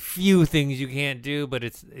 there's a few things you can't do, but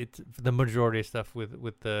it's the majority of stuff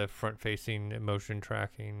with the front facing motion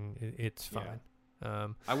tracking, it's fine.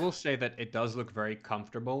 I will say that it does look very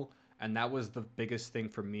comfortable, and that was the biggest thing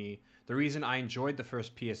for me. The reason I enjoyed the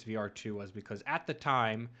first PSVR 2 was because at the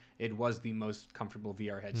time it was the most comfortable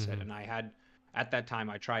VR headset, and I had at that time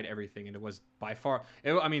I tried everything, and it was by far.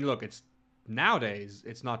 I mean, look, it's nowadays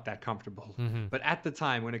it's not that comfortable, but at the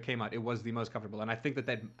time when it came out, it was the most comfortable, and I think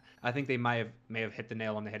they may have hit the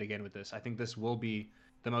nail on the head again with this. I think this will be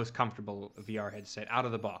the most comfortable VR headset out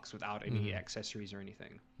of the box without any accessories or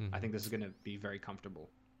anything. I think this is going to be very comfortable.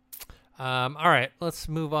 All right, let's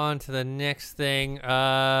move on to the next thing.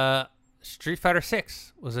 Street Fighter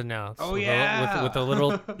 6 was announced. Oh, with a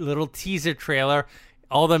little teaser trailer.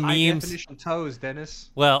 All the memes. High definition toes,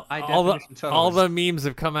 Dennis. Well, all the memes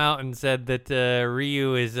have come out and said that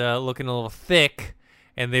Ryu is looking a little thick,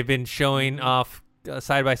 and they've been showing off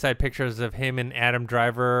side by side pictures of him and Adam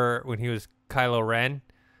Driver when he was Kylo Ren.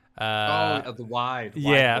 The wide boy,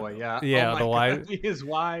 yeah, oh the wide. God, he is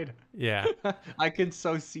wide. Yeah, I can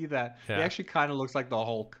so see that. Yeah. He actually kind of looks like the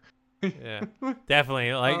Hulk. Yeah,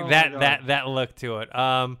 definitely like that look to it.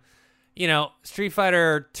 Street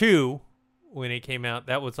Fighter 2 when it came out,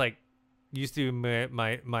 that was like used to be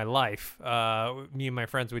my life. Me and my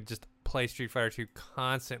friends would just play Street Fighter 2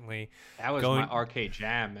 constantly. That was my arcade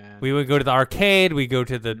jam, man. We would go to the arcade, we go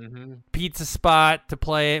to the pizza spot to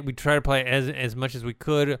play it. We try to play it as much as we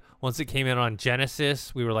could. Once it came out on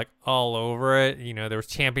Genesis, we were like all over it. There was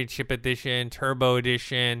Championship Edition, Turbo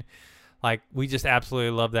Edition. Like, we just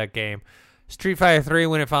absolutely loved that game. Street Fighter 3,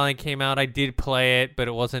 when it finally came out, I did play it, but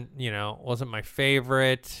it wasn't my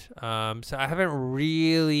favorite. So I haven't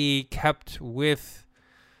really kept with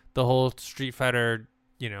the whole Street Fighter,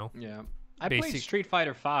 Yeah. I played Street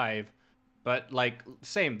Fighter 5, but like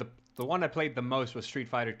same. The one I played the most was Street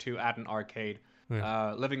Fighter 2 at an arcade.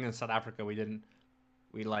 Yeah. Living in South Africa, we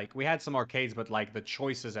had some arcades, but like the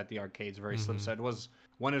choices at the arcades very slim. So it was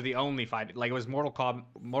one of the only it was Mortal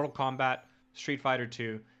Kombat, Street Fighter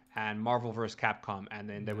 2, and Marvel vs. Capcom, and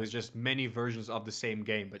then there was just many versions of the same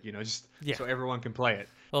game, but so everyone can play it.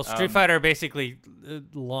 Well, Street Fighter basically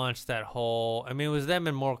launched that whole. I mean, it was them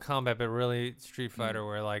in Mortal Kombat, but really Street Fighter,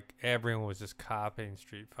 where like everyone was just copying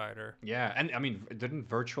Street Fighter. Yeah, and I mean, wasn't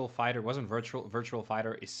Virtual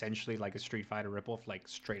Fighter essentially like a Street Fighter ripoff, like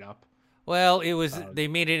straight up? Well, it was. They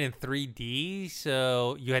made it in 3D,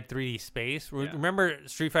 so you had 3D space. Yeah. Remember,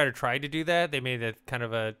 Street Fighter tried to do that. They made a kind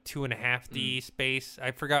of a 2.5D space.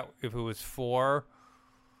 I forgot if it was 4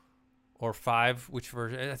 or 5. Which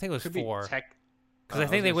version? I think it was 4. Because I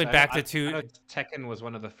think they went back to 2. I know Tekken was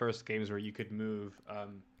one of the first games where you could move.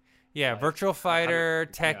 Virtual Fighter,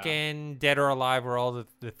 Tekken, Dead or Alive were all the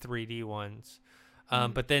 3D ones.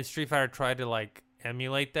 But then Street Fighter tried to like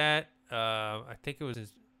emulate that. I think it was.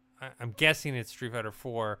 I'm guessing it's Street Fighter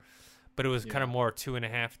 4, but it was kind of more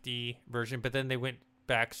 2.5D version. But then they went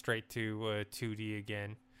back straight to 2D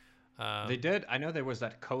again. They did. I know there was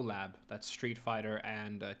that collab, that Street Fighter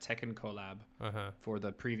and Tekken collab for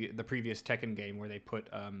the previous Tekken game where they put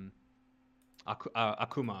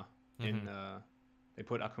Akuma in. They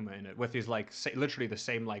put Akuma in it with his like literally the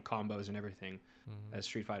same like combos and everything as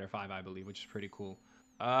Street Fighter 5, I believe, which is pretty cool.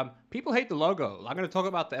 People hate the logo. I'm going to talk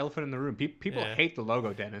about the elephant in the room. People hate the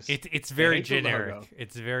logo, Dennis. It's very generic.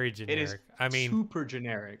 It's very generic. It is super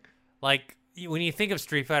generic. Like, when you think of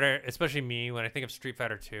Street Fighter, especially me, when I think of Street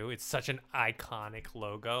Fighter 2, it's such an iconic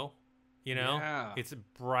logo. Yeah. It's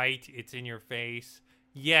bright. It's in your face.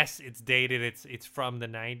 Yes, it's dated. It's from the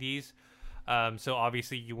 90s. So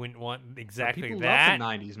obviously you wouldn't want exactly people that.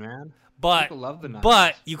 Love the 90s, man. But people love the 90s.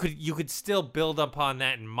 But you could still build upon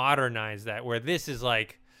that and modernize that. Where this is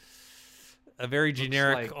like a very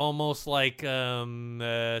generic, almost like some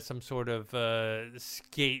sort of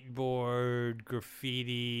skateboard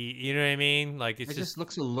graffiti. You know what I mean? Like it just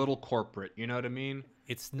looks a little corporate. You know what I mean?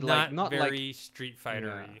 It's not very like, Street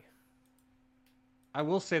Fighter-y. Yeah. I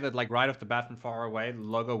will say that, like, right off the bat from far away, the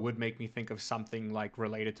logo would make me think of something like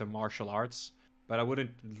related to martial arts, but I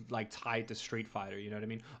wouldn't like tie it to Street Fighter. You know what I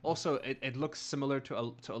mean? Also, it looks similar to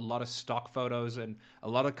a lot of stock photos, and a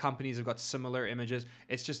lot of companies have got similar images.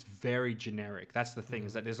 It's just very generic. That's the thing,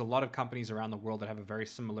 is that there's a lot of companies around the world that have a very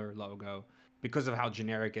similar logo because of how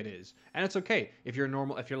generic it is. And it's okay if you're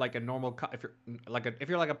like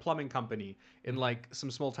a plumbing company in like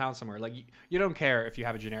some small town somewhere. Like you don't care if you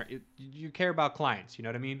have a generic. You care about clients. You know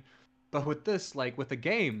what I mean? But with this, like with the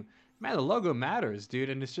game, man, the logo matters,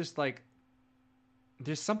 dude. And it's just like,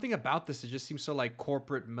 there's something about this that just seems so like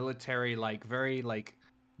corporate, military, like very like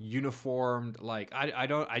uniformed. Like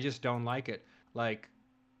I just don't like it. Like,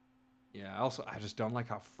 yeah. Also, I just don't like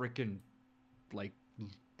how freaking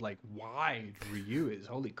like wide Ryu is.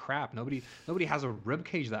 Holy crap! Nobody has a rib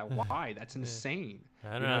cage that wide. That's insane.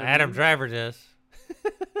 I don't know. Adam Driver does.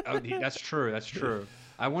 Oh, that's true. That's true.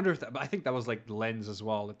 I wonder if that, I think that was like lens as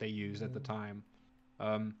well that they used at the time.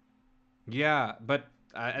 Um, yeah, but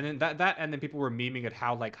and then and then people were memeing at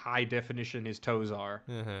how like high definition his toes are.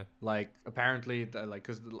 Uh-huh. Like apparently, like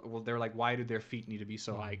because well, they're like, why do their feet need to be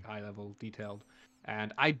so Mhm. high level detailed?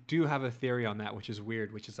 And I do have a theory on that, which is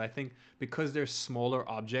weird. Which is I think because they're smaller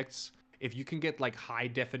objects, if you can get like high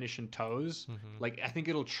definition toes, Mhm. like I think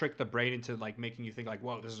it'll trick the brain into like making you think like,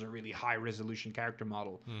 whoa, this is a really high resolution character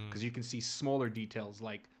model Mhm. because you can see smaller details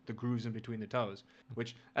like the grooves in between the toes.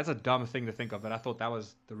 Which that's a dumb thing to think of, but I thought that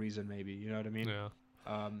was the reason maybe. You know what I mean? Yeah.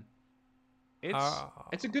 Um, it's Uh,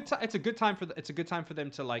 it's a good time. It's a good time for it's a good time for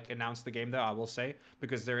them to like announce the game though. I will say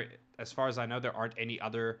because there, as far as I know, there aren't any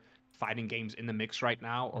other fighting games in the mix right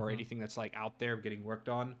now or mhm. anything that's like out there getting worked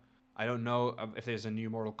on. I don't know if there's a new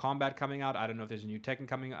Mortal Kombat coming out. I don't know if there's a new Tekken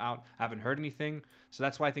coming out. I haven't heard anything, so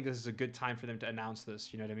that's why I think this is a good time for them to announce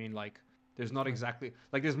this. You know what I mean? Like, there's not exactly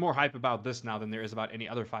like there's more hype about this now than there is about any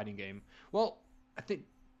other fighting game. Well, I think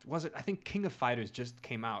I think King of Fighters just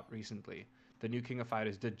came out recently. The new King of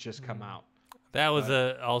Fighters did just come Mm. out. That was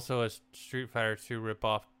But also a Street Fighter 2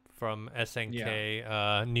 ripoff from yeah,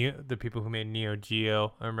 SNK, the people who made Neo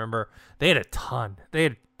Geo. I remember they had a ton.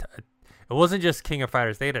 It wasn't just King of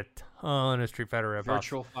Fighters. They had a ton of Street Fighter ripoffs.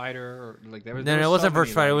 Virtual Fighter, or like No, there no, was it so wasn't many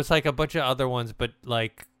Virtua Fighter. It like was like a bunch of other ones, but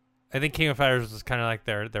like I think King of Fighters was kind of like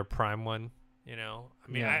their prime one. You know,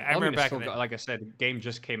 I mean, yeah. I remember It's back still in the. like I said, the game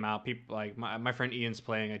just came out. People like my friend Ian's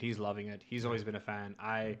playing it. He's loving it. He's Yeah. always been a fan.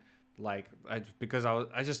 Because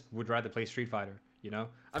I just would rather play Street Fighter. You know,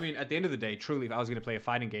 I mean, at the end of the day, truly, if I was gonna play a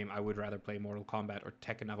fighting game, I would rather play Mortal Kombat or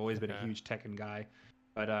Tekken. I've always been a Okay. huge Tekken guy,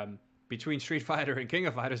 but between Street Fighter and King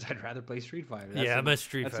of Fighters, I'd rather play Street Fighter. Yeah, I'm a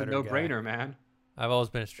Street That's a Fighter guy. no-brainer, man. I've always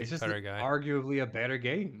been a It's Street just Fighter guy. arguably a better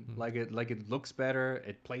game. Mhm. Like it looks better,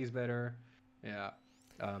 it plays better. Yeah.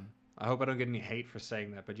 I hope I don't get any hate for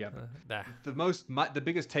saying that, but yeah, That. the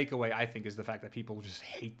biggest takeaway I think is the fact that people just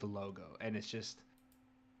hate the logo, and it's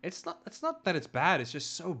not that it's bad. It's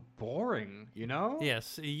just so boring, you know?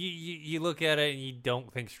 Yes, you look at it and you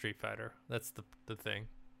don't think Street Fighter. That's the thing.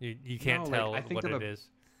 You can't No, like tell what it is.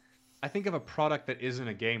 I think of a product that isn't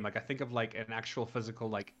a game. Like I think of like an actual physical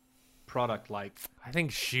like product like I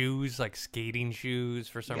think shoes, like skating shoes,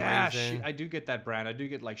 for some yeah, reason. I do get that brand. I do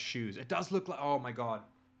get like shoes. It does look like oh my god.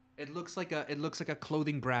 It looks like a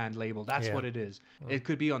clothing brand label. That's Yeah. what it is. Oh. It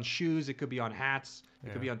could be on shoes, it could be on hats, it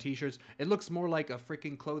could Yeah. be on t-shirts. It looks more like a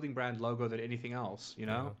freaking clothing brand logo than anything else, you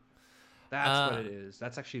know? Yeah. That's what it is.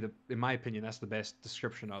 That's actually the in my opinion, that's the best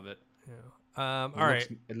description of it. Yeah. It All looks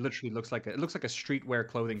right. it literally looks like a streetwear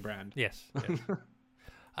clothing brand. Yes.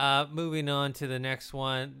 Yes. Moving on to the next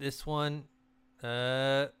one. This one,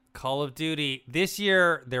 Call of Duty. This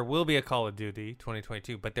year there will be a Call of Duty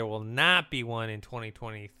 2022, but there will not be one in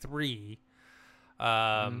 2023.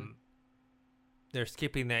 They're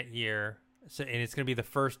skipping that year, so and it's going to be the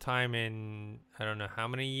first time in I don't know how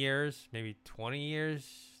many years, maybe 20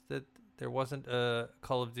 years that there wasn't a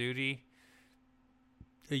Call of Duty,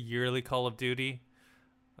 a yearly Call of Duty.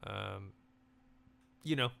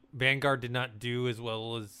 You know, Vanguard did not do as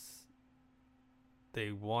well as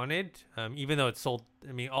they wanted, even though it sold.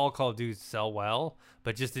 I mean, all Call of Duties sell well,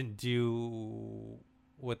 but just didn't do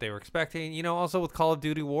what they were expecting. You know, also with Call of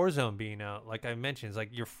Duty Warzone being out, like I mentioned, it's like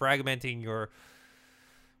you're fragmenting your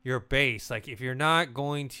base. Like if you're not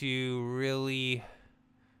going to really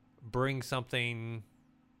bring something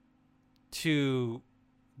to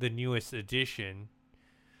the newest edition,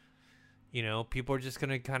 you know, people are just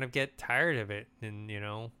gonna kind of get tired of it, and you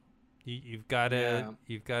know, you've got Yeah.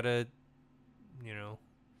 to you know.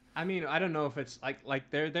 I mean, I don't know if it's like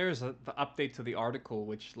there's the update to the article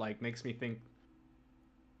which like makes me think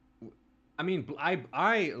I mean,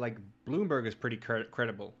 I like Bloomberg is pretty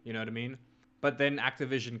credible, you know what I mean? But then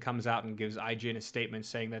Activision comes out and gives IGN a statement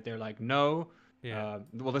saying that they're like, no, Yeah.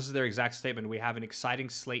 well, this is their exact statement. We have an exciting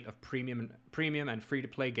slate of premium and free to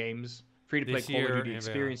play games, free to play This Call of year Duty and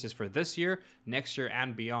experiences for this year, next year,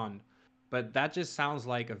 and beyond. But that just sounds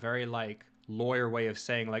like a very like lawyer way of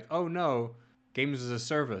saying like, oh no, games as a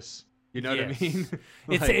service. You know what I Yes. mean?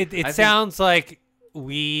 It's Like, it I think- sounds like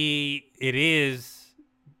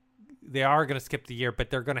they are going to skip the year, but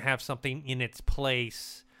they're going to have something in its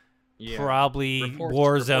place. yeah. Probably Reports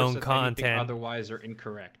Warzone of anything content. otherwise are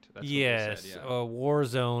incorrect. That's Yes, what they said, yeah.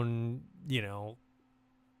 Warzone, you know,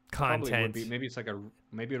 Probably would content. be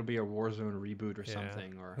maybe it'll be a Warzone reboot or Yeah.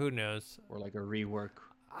 something, or Who knows? like a rework.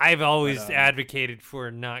 I've always But, advocated for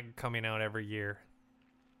not coming out every year.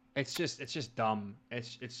 It's just dumb.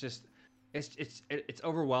 It's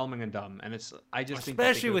overwhelming and dumb, and I just think that they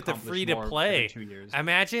Especially could with the accomplish free to more play. every 2 years.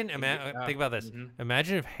 Imagine, Yeah. think about this. Mhm.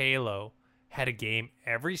 Imagine if Halo had a game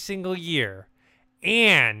every single year,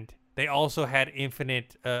 and they also had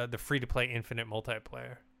the free-to-play infinite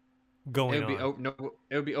multiplayer going on. No,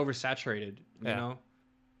 it would be oversaturated. You know,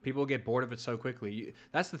 people get bored of it so quickly.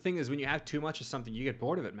 That's the thing, is when you have too much of something, you get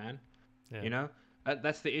bored of it, man. Yeah. You know,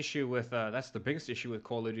 that's the issue with that's the biggest issue with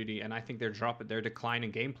Call of Duty, and I think their decline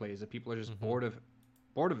in gameplay is that people are just bored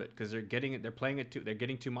of it because they're playing it they're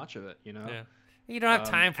getting too much of it. You know, you don't have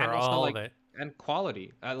time for all of it. And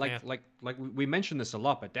quality, like we mentioned this a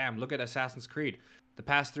lot, but damn, look at Assassin's Creed. The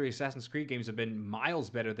past 3 Assassin's Creed games have been miles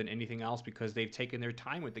better than anything else because they've taken their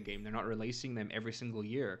time with the game. They're not releasing them every single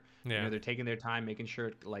year. Yeah. You know, they're taking their time, making sure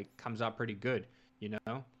it like comes out pretty good. You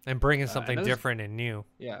know, and bringing something different and new.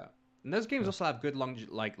 Yeah, and those games also have good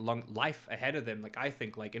long life ahead of them. Like I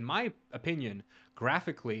think, like in my opinion,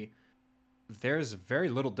 graphically, there's very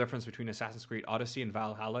little difference between Assassin's Creed Odyssey and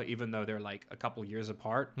Valhalla, even though they're like a couple years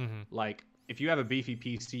apart. Like if you have a beefy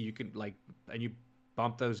PC, you can and you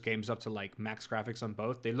bump those games up to like max graphics on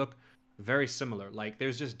both, they look very similar. Like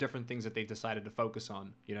there's just different things that they decided to focus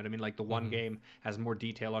on. You know what I mean? Like the one game has more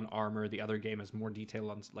detail on armor, the other game has more detail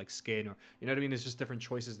on like skin, or you know what I mean? There's just different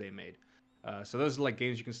choices they made. So those are like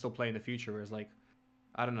games you can still play in the future. Whereas like,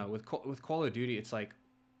 I don't know, with Call of Duty, it's like,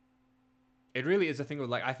 it really is a thing with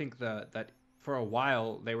like, I think that for a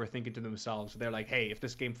while they were thinking to themselves, they're like, hey, if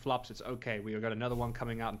this game flops, it's okay. We got another one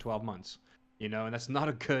coming out in 12 months. You know, and that's not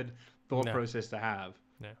a good thought process to have.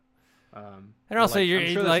 No. And also, like,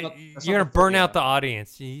 you're gonna burn out the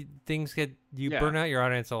audience. You burn out your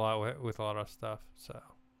audience a lot with a lot of stuff. So,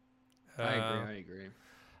 I agree.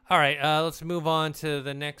 All right, let's move on to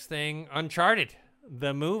the next thing. Uncharted,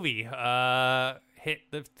 the movie, hit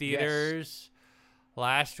the theaters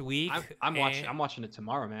last week. I'm watching it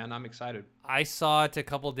tomorrow, man. I'm excited. I saw it a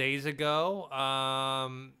couple days ago.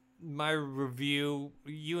 My review,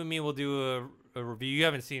 you and me will do a review. You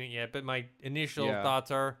haven't seen it yet, but my initial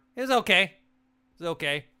thoughts are, it's okay. It's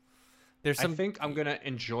okay. I think I'm gonna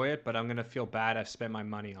enjoy it, but I'm gonna feel bad I've spent my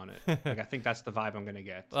money on it. Like I think that's the vibe I'm gonna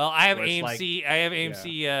get. Well, I have AMC. I have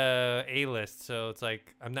AMC A-list, so it's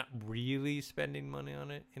like I'm not really spending money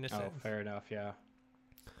on it in a sense. Oh, fair enough. Yeah.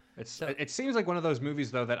 It seems like one of those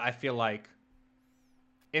movies though that I feel like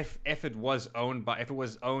if it was owned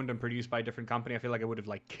and produced by a different company, I feel like it would have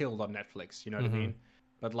like killed on Netflix. You know what I mean?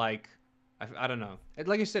 But like, I don't know.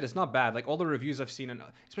 Like you said, it's not bad. Like all the reviews I've seen, and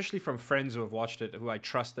especially from friends who have watched it, who I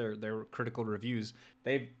trust their critical reviews,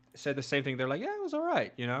 they've said the same thing. They're like, yeah, it was all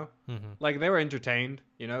right. You know, like they were entertained.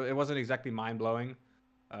 You know, it wasn't exactly mind blowing.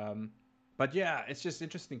 But yeah, it's just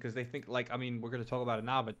interesting because they think like, I mean, we're gonna talk about it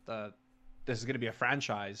now, but this is gonna be a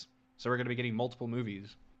franchise, so we're gonna be getting multiple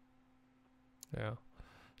movies. Yeah.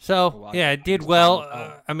 So it did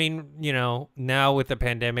well. I mean, you know, now with the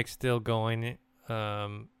pandemic still going, you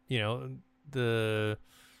know, the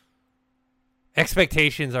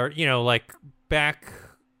expectations are, you know, like back,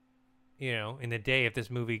 you know, in the day, if this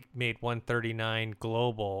movie made 139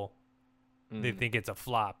 global, they think it's a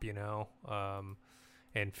flop, you know,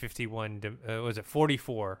 and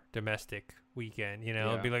 44 domestic weekend, you know,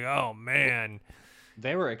 it'd be like, oh man.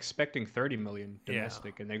 They were expecting 30 million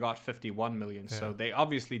domestic, and they got 51 million. Yeah. So they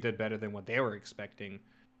obviously did better than what they were expecting.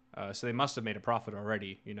 So they must have made a profit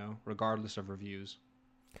already, you know, regardless of reviews.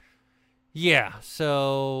 Yeah,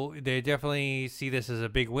 so they definitely see this as a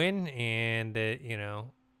big win, and you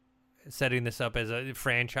know, setting this up as a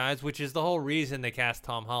franchise, which is the whole reason they cast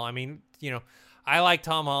Tom Holland. I mean, you know, I like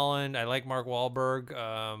Tom Holland, I like Mark Wahlberg.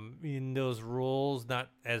 In those roles,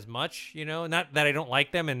 not as much, you know. Not that I don't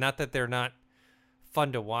like them, and not that they're not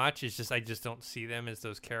fun to watch. It's just I just don't see them as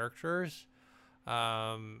those characters.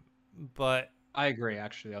 But I agree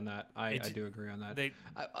actually on that. I do agree on that.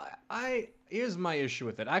 Here's my issue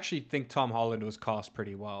with it. I actually think Tom Holland was cast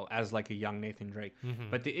pretty well as like a young Nathan Drake.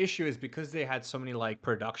 But the issue is because they had so many like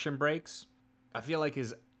production breaks, I feel like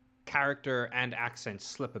his character and accent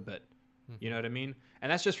slip a bit. You know what I mean? And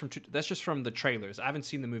that's just from the trailers. I haven't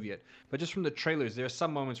seen the movie yet, but just from the trailers, there's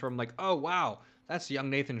some moments where I'm like, oh wow, that's young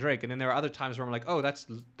Nathan Drake, and then there are other times where I'm like, oh, that's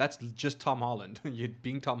just Tom Holland. You're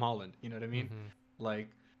being Tom Holland. You know what I mean? Like,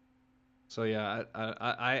 so yeah,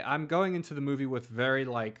 I'm going into the movie with very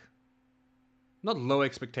like, not low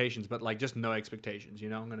expectations, but like just no expectations. You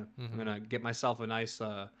know, I'm gonna get myself a nice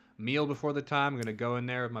meal before the time. I'm gonna go in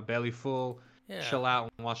there with my belly full. Yeah. Chill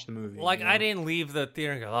out and watch the movie. Like, you know? I didn't leave the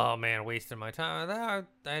theater and go, oh man, wasting my time. I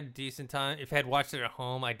had a decent time. If I had watched it at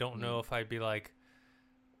home, I don't know if I'd be like,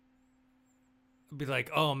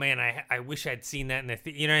 oh man, I wish I'd seen that in the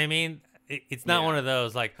theater. You know what I mean? It's not one of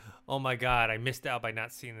those like, oh my god, I missed out by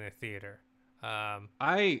not seeing it in the theater.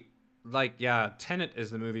 Tenet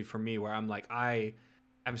is the movie for me where I'm like, I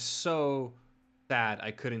am so sad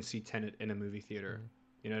I couldn't see Tenet in a movie theater. Mm.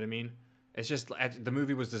 You know what I mean? It's just the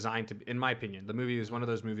movie was designed to, in my opinion, the movie is one of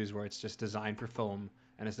those movies where it's just designed for film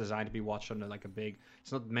and it's designed to be watched on like a big.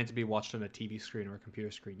 It's not meant to be watched on a TV screen or a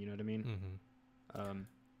computer screen. You know what I mean? Um,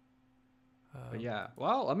 but yeah,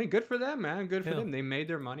 well, I mean, good for them, man. Good for them. They made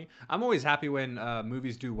their money. I'm always happy when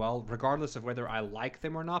movies do well, regardless of whether I like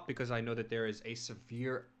them or not, because I know that there is a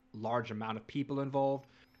severe, large amount of people involved,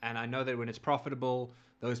 and I know that when it's profitable,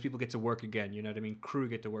 those people get to work again. You know what I mean? Crew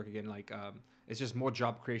get to work again. Like, it's just more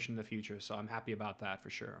job creation in the future. So I'm happy about that for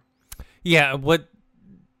sure. Yeah. What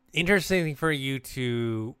interesting for you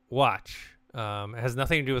to watch has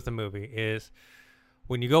nothing to do with the movie is.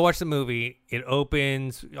 When you go watch the movie, it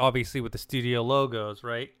opens obviously with the studio logos,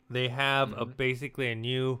 right? They have basically a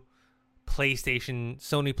new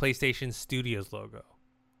Sony PlayStation Studios logo,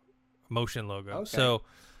 motion logo. Okay. So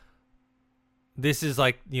this is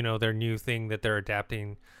like, their new thing that they're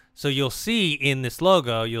adapting. So you'll see in this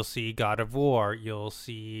logo, you'll see God of War, you'll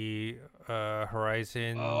see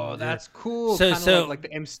Horizon. Oh, that's cool. So kind of like the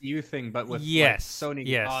MCU thing, but with Sony.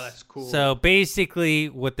 Yes. Oh, that's cool. So basically,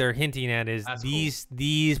 what they're hinting at is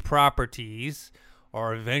these properties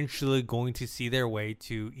are eventually going to see their way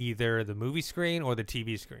to either the movie screen or the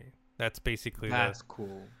TV screen. That's basically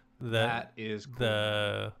cool. That is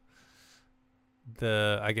cool.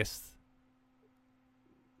 I guess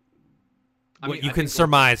what you can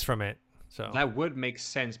surmise from it. So that would make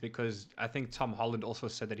sense because I think Tom Holland also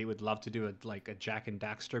said that he would love to do a Jack and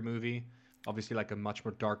Daxter movie, obviously like a much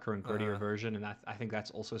more darker and grittier version, and I think that's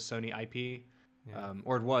also Sony IP,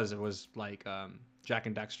 or it was like Jack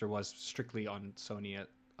and Daxter was strictly on Sony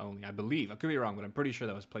only, I believe. I could be wrong, but I'm pretty sure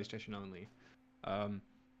that was PlayStation only.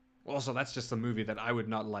 Also, that's just a movie that I would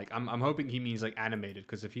not like. I'm hoping he means like animated,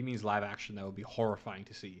 because if he means live action, that would be horrifying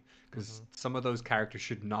to see. Because some of those characters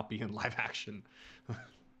should not be in live action.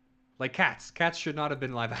 Like cats. Cats should not have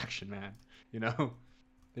been live action, man. You know?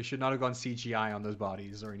 They should not have gone CGI on those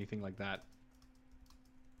bodies or anything like that.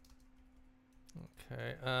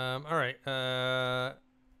 Okay. All right.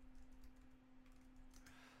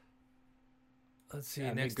 Let's see.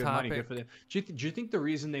 Next good topic. Money. Good for them. Do you think the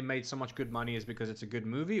reason they made so much good money is because it's a good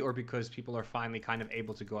movie, or because people are finally kind of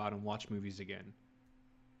able to go out and watch movies again?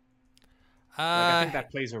 I think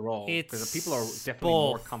that plays a role because people are definitely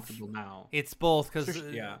more comfortable now. It's both because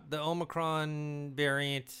the Omicron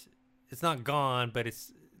variant, it's not gone, but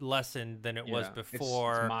it's lessened than it was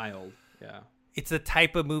before. It's mild. Yeah. It's the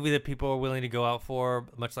type of movie that people are willing to go out for,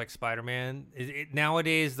 much like Spider-Man.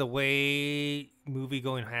 Nowadays, the way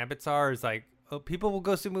movie-going habits are is like, people will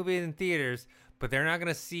go see a movie in theaters, but they're not going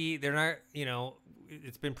to see. They're not.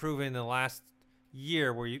 It's been proven in the last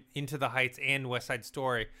year where Into the Heights and West Side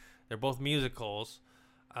Story. They're both musicals.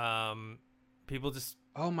 People just...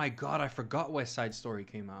 Oh my God, I forgot West Side Story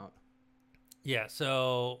came out. Yeah,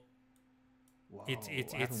 so... Whoa, I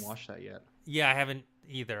haven't watched that yet. Yeah, I haven't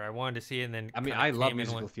either. I wanted to see it and then... I mean, I love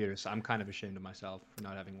musical theater, so I'm kind of ashamed of myself for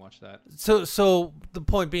not having watched that. So the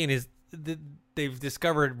point being is they've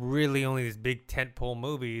discovered really only these big tentpole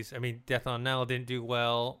movies. I mean, Death on Nile didn't do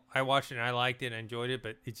well. I watched it and I liked it and I enjoyed it,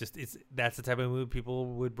 but that's the type of movie people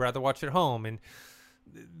would rather watch at home. And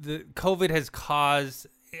the COVID has caused,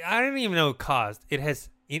 I don't even know what caused, it has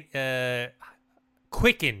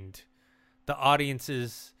quickened the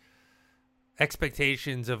audience's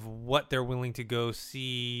expectations of what they're willing to go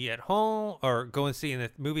see at home or go and see in the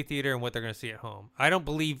movie theater and what they're going to see at home. I don't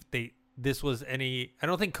believe I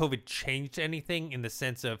don't think COVID changed anything in the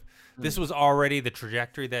sense of this was already the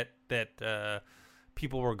trajectory that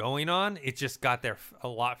people were going on. It just got there a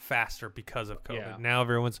lot faster because of COVID. Yeah. Now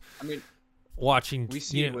everyone's... watching. We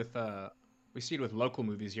see it with local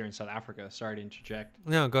movies here in South Africa. Sorry to interject.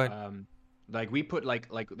 No, go ahead. Like we put like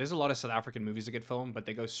there's a lot of South African movies that get filmed, but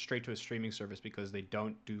they go straight to a streaming service because they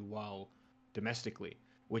don't do well domestically,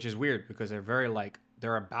 which is weird because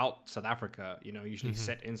they're about South Africa, usually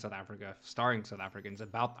set in South Africa, starring South Africans,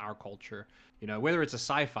 about our culture. Whether it's a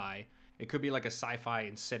sci-fi, it could be like a sci-fi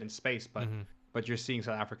and set in space, but you're seeing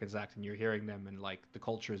South Africans act and you're hearing them and like the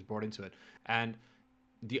culture is brought into it. And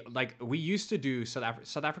we used to do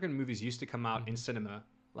South African movies used to come out in cinema,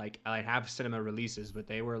 like I have cinema releases, but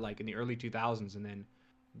they were like in the early 2000s, and then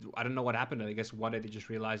I don't know what happened. I guess one day they just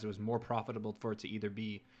realized it was more profitable for it to either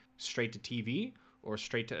be straight to TV or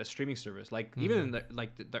straight to a streaming service. Like even in the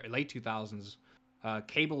late 2000s,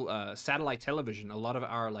 cable satellite television, a lot of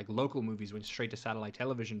our like local movies went straight to satellite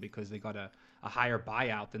television because they got a higher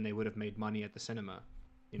buyout than they would have made money at the cinema,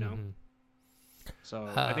 So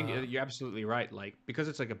I think you're absolutely right. Like because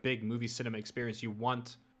it's like a big movie cinema experience, you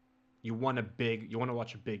want to watch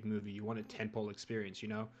a big movie. You want a tentpole experience,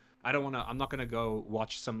 I'm not gonna go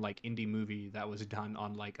watch some like indie movie that was done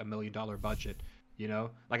on like $1 million budget. You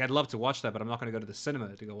know, like I'd love to watch that, but I'm not gonna go to the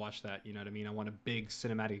cinema to go watch that. You know what I mean? I want a big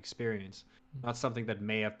cinematic experience, not something that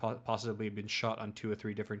may have possibly been shot on 2 or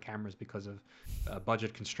 3 different cameras because of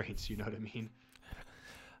budget constraints. You know what I mean?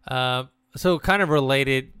 So kind of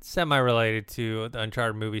related, semi-related to the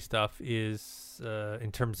Uncharted movie stuff is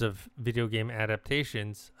in terms of video game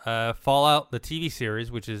adaptations, Fallout, the TV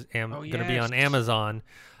series, which is going to be on Amazon,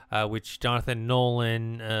 which Jonathan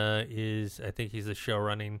Nolan is, I think he's the show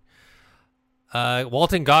running.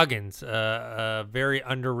 Walton Goggins, a very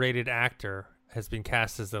underrated actor, has been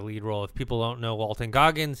cast as the lead role. If people don't know Walton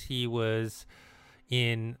Goggins, he was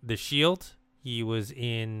in The Shield. He was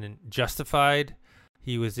in Justified.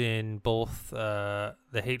 He was in both The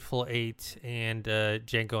Hateful Eight and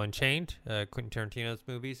Django Unchained, Quentin Tarantino's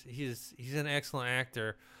movies. He's an excellent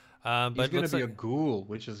actor. But he's going to be a ghoul,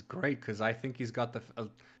 which is great because I think he's got the...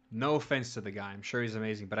 no offense to the guy, I'm sure he's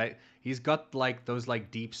amazing, but he's got like those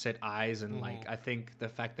like deep set eyes and like I think the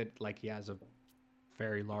fact that like he has a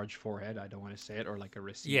very large forehead, I don't want to say it, or like a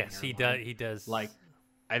receding Yes, he does. Like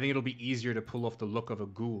I think it'll be easier to pull off the look of a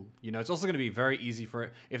ghoul. You know, it's also going to be very easy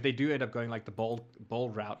for if they do end up going like the bald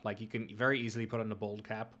route. Like you can very easily put on a bald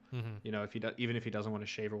cap. You know, even if he doesn't want to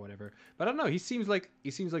shave or whatever. But I don't know. He seems like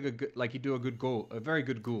a good, like he'd do a very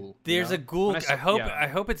good ghoul. There's a ghoul. I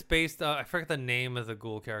hope it's based. I forget the name of the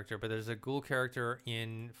ghoul character, but there's a ghoul character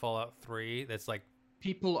in Fallout 3 that's like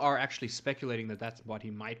people are actually speculating that that's what he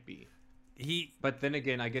might be. But then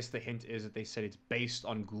again, I guess the hint is that they said it's based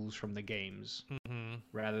on ghouls from the games,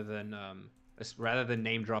 rather than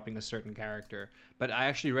name dropping a certain character. But I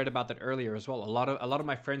actually read about that earlier as well. A lot of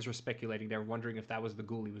my friends were speculating. They were wondering if that was the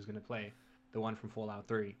ghoul he was going to play, the one from Fallout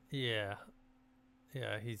 3. Yeah,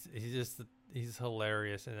 he's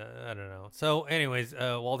hilarious, and I don't know. So, anyways,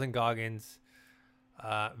 Walton Goggins,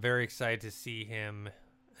 very excited to see him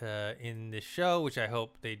in this show, which I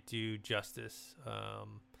hope they do justice.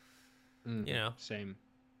 You know, same.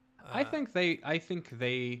 I think they. I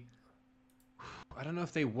don't know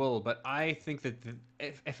if they will, but I think that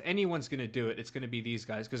if anyone's going to do it, it's going to be these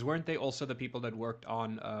guys. Because weren't they also the people that worked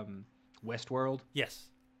on Westworld? Yes.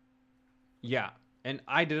 Yeah, and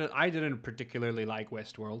I didn't particularly like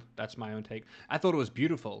Westworld. That's my own take. I thought it was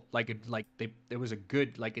beautiful. It was a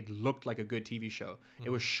good, like it looked like a good TV show.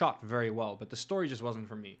 It was shot very well, but the story just wasn't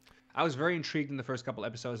for me. I was very intrigued in the first couple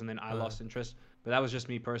episodes, and then I lost interest. But that was just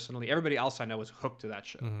me personally. Everybody else I know was hooked to that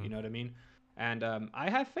show. You know what I mean? And I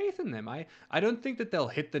have faith in them. I don't think that they'll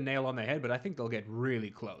hit the nail on the head, but I think they'll get really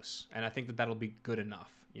close. And I think that that'll be good enough.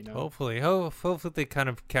 You know? Hopefully they kind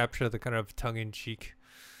of capture the kind of tongue-in-cheek,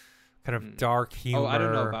 kind of dark humor. Oh, I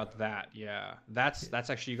don't know about that. Yeah, that's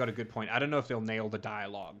actually, you got a good point. I don't know if they'll nail the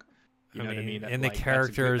dialogue. You know what I mean? And the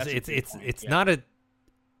characters, it's not a.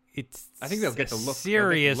 It's I think they'll get the look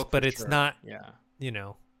serious, but it's sure. not. Yeah. You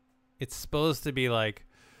know, it's supposed to be like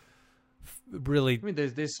really. I mean,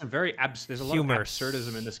 there's some very there's a lot of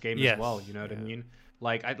absurdism in this game as well. You know what I mean?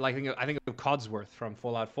 Like I think of Codsworth from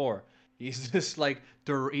Fallout 4. He's this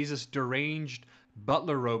deranged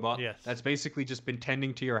butler robot that's basically just been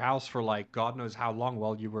tending to your house for like God knows how long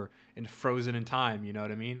while you were frozen in time. You know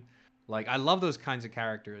what I mean? Like I love those kinds of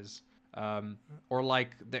characters. Or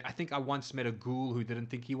like I think I once met a ghoul who didn't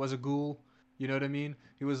think he was a ghoul. You know what I mean?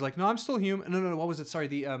 He was like, "No, I'm still human." No, what was it? Sorry,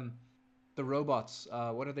 the robots.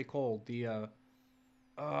 What are they called?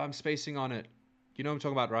 I'm spacing on it. You know what I'm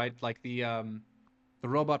talking about, right? Like the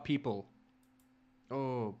robot people.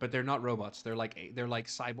 Oh, but they're not robots. They're like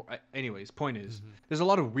cyborg. Anyways, point is, there's a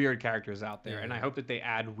lot of weird characters out there, and I hope that they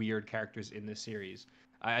add weird characters in this series.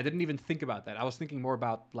 I didn't even think about that. I was thinking more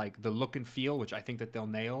about like the look and feel, which I think that they'll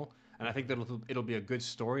nail, and I think that it'll be a good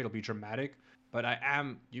story. It'll be dramatic. But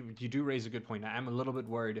you do raise a good point. I am a little bit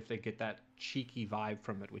worried if they get that cheeky vibe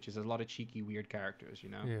from it, which is a lot of cheeky, weird characters, you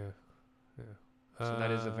know? Yeah. So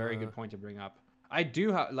that is a very good point to bring up. I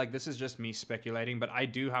do, this is just me speculating, but I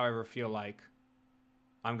do, however, feel like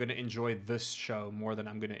I'm going to enjoy this show more than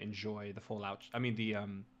I'm going to enjoy the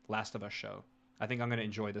Last of Us show. I think I'm going to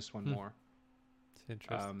enjoy this one more. It's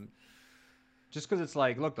interesting. Just because it's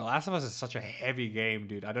like, look, The Last of Us is such a heavy game,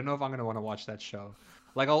 dude. I don't know if I'm going to want to watch that show.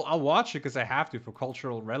 Like, I'll watch it because I have to for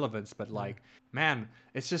cultural relevance, but like, man,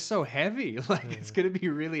 it's just so heavy. Like, it's going to be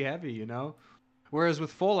really heavy, you know? Whereas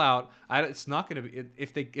with Fallout, it's not going to be,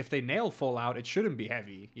 if they nail Fallout, it shouldn't be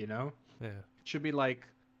heavy, you know? Yeah. It should be like,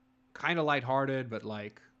 kind of lighthearted, but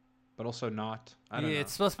also not. I don't know.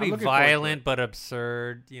 It's supposed to be violent but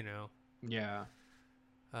absurd, you know? Yeah.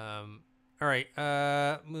 All right,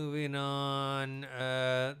 moving on.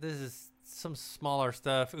 This is some smaller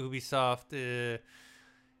stuff. Ubisoft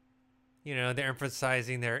they're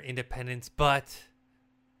emphasizing their independence, but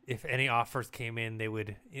if any offers came in, they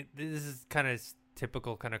would. This is kind of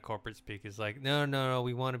typical kind of corporate speak. Is like, no,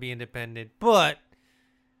 we want to be independent, but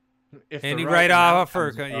if any the right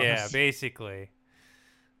offer, yeah, basically.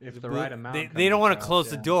 If the right amount, they don't want to close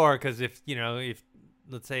the door because if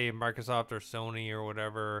let's say Microsoft or Sony or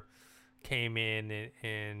whatever came in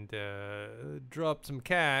and dropped some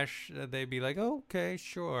cash, they'd be like, oh, okay,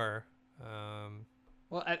 sure.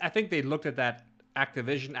 Well, I think they looked at that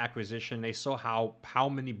Activision acquisition. They saw how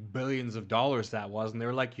many billions of dollars that was, and they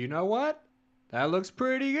were like, you know what? That looks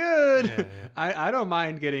pretty good. Yeah. I don't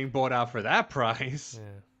mind getting bought out for that price.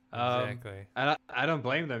 Yeah, exactly. I don't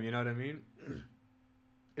blame them. You know what I mean?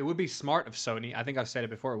 It would be smart of Sony. I think I've said it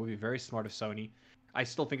before. It would be very smart of Sony. I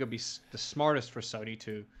still think it would be the smartest for Sony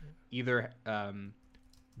to either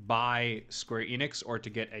buy Square Enix or to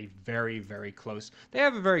get a very, very close. They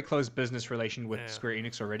have a very close business relation with Square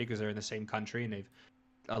Enix already because they're in the same country and they've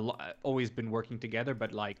always been working together.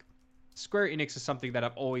 But like Square Enix is something that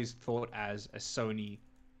I've always thought as a Sony.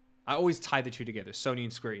 I always tie the two together, Sony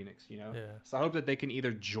and Square Enix. Yeah. So I hope that they can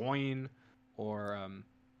either join or.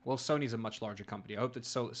 Well, Sony's a much larger company. I hope that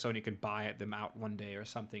Sony can buy them out one day or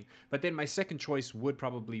something. But then my second choice would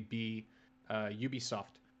probably be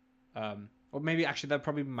Ubisoft. Or maybe actually that'd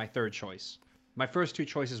probably be my third choice. My first two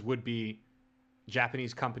choices would be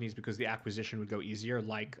Japanese companies because the acquisition would go easier,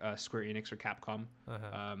 like Square Enix or Capcom,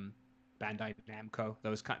 Bandai Namco,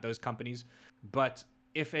 those companies. But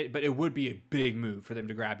it would be a big move for them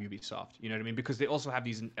to grab Ubisoft. You know what I mean? Because they also have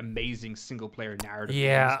these amazing single player narrative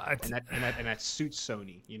games, and that suits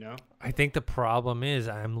Sony. I think the problem is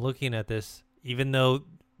I'm looking at this, even though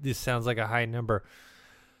this sounds like a high number.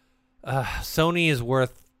 Sony is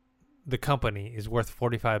worth. The company is worth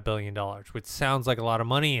 $45 billion, which sounds like a lot of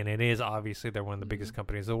money, and it is. Obviously, they're one of the biggest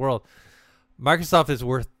companies in the world. Microsoft is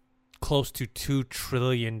worth close to $2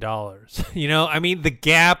 trillion. I mean, the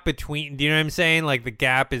gap between, do you know what I'm saying? Like the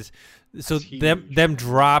gap is, so them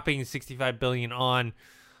dropping $65 billion on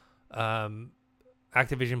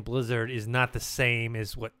Activision Blizzard is not the same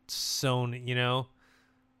as what Sony,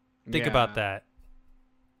 think about that.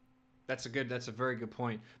 That's a very good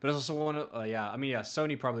point. But I also want to,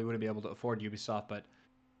 Sony probably wouldn't be able to afford Ubisoft, but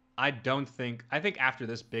I think after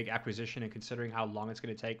this big acquisition and considering how long it's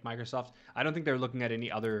going to take Microsoft, I don't think they're looking at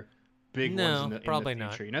any other big ones in the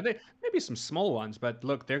future. Not. They maybe some small ones, but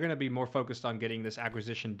look, they're going to be more focused on getting this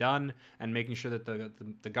acquisition done and making sure that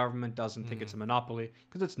the government doesn't think it's a monopoly,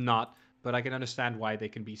 because it's not. But I can understand why they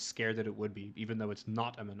can be scared that it would be, even though it's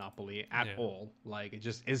not a monopoly at all. Like, it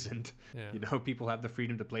just isn't. Yeah. People have the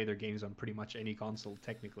freedom to play their games on pretty much any console,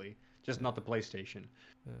 technically. Just not the PlayStation.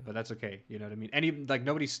 Yeah. But that's okay. You know what I mean?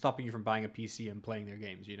 Nobody's stopping you from buying a PC and playing their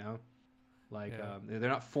games, they're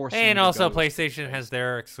not forcing you. And also, PlayStation has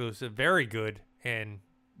their exclusive, very good and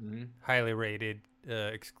highly rated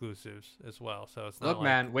exclusives as well. So it's not Look,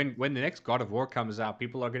 man, when the next God of War comes out,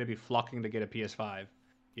 people are going to be flocking to get a PS5,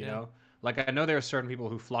 you know? Like, I know there are certain people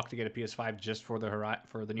who flock to get a PS5 just for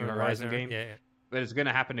the new Horizon game. Yeah. But it's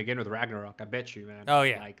gonna happen again with Ragnarok. I bet you, man. Oh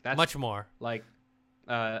yeah, that's much more. Like,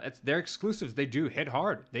 their exclusives. They do hit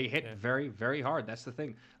hard. They hit very, very hard. That's the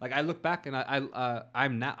thing. Like, I look back and I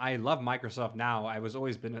love Microsoft now. I've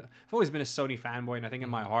always been a Sony fanboy, and I think in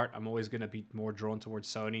my heart I'm always gonna be more drawn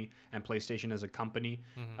towards Sony and PlayStation as a company.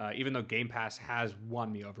 Even though Game Pass has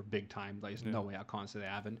won me over big time, there's no way I can't say they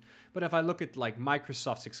haven't. But if I look at like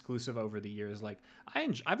Microsoft's exclusive over the years, like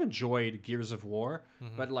I've enjoyed Gears of War,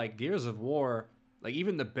 but like Gears of War, like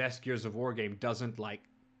even the best Gears of War game doesn't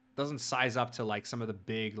size up to like some of the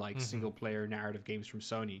big like single player narrative games from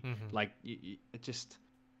Sony. Like it just,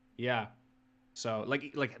 So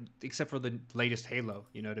like except for the latest Halo,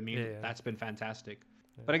 you know what I mean? Yeah. That's been fantastic.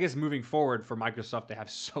 But I guess moving forward for Microsoft, they have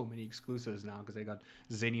so many exclusives now because they got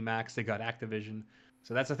ZeniMax, they got Activision.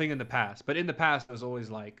 So that's a thing in the past. But in the past, it was always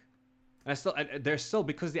like, they're still,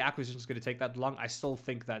 because the acquisition is going to take that long, I still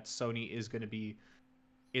think that Sony is going to be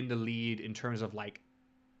in the lead in terms of like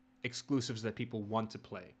exclusives that people want to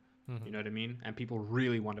play. You know what I mean? And people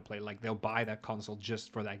really want to play. Like, they'll buy that console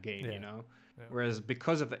just for that game, Yeah. Whereas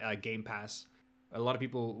because of Game Pass, a lot of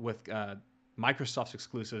people with Microsoft's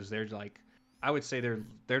exclusives, they're like, I would say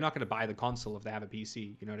they're not going to buy the console if they have a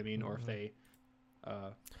PC. You know what I mean? Or if they,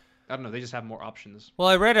 I don't know, they just have more options. Well,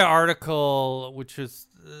 I read an article which was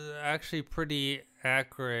actually pretty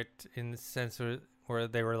accurate in the sense where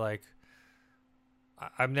they were like,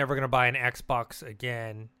 I'm never going to buy an Xbox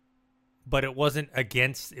again. But it wasn't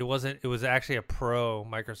against, it was actually a pro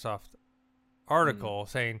Microsoft article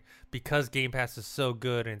saying because Game Pass is so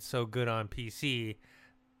good and so good on PC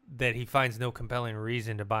that he finds no compelling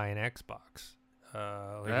reason to buy an Xbox.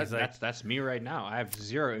 That's me right now. I have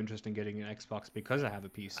zero interest in getting an Xbox because I have a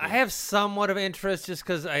PC. I have somewhat of interest just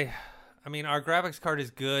because I mean, our graphics card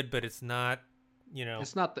is good, but it's not.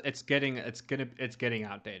 It's not. It's getting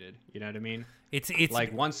outdated. You know what I mean? It's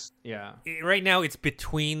like once. Yeah. Right now, it's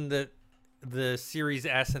between the Series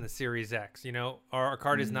S and the Series X. Our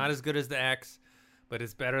card is not as good as the X, but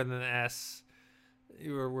it's better than the S.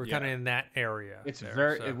 We're kind of in that area.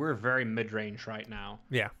 We're very mid-range right now.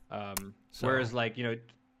 Yeah. Whereas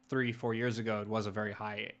 3-4 years ago, it was a very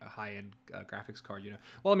high-end graphics card.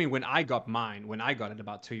 Well, I mean, when I got it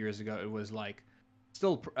about 2 years ago, it was like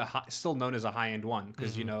still known as a high-end one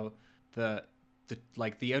because the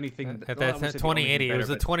only thing that's 2080. It was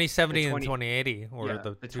the 2070 and 2080, or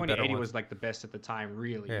the 2080 was like the best at the time,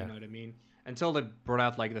 really. Yeah. You know what I mean? Until they brought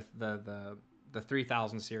out like the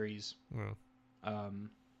 3000 series.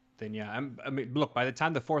 Then yeah, I mean, look, by the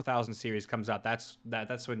time the 4000 series comes out, that's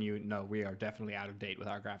when we are definitely out of date with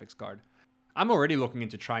our graphics card. I'm already looking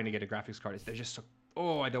into trying to get a graphics card. They're just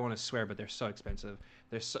I don't want to swear, but they're so expensive.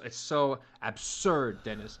 It's so absurd,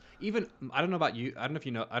 Dennis. Even I don't know about you. I don't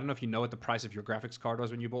know if you know what the price of your graphics card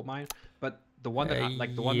was when you bought mine, but the one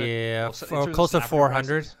that close to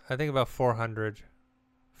 400. I think about 400.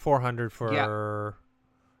 400 for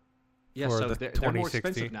so the they're more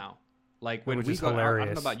expensive now. Like when we got, I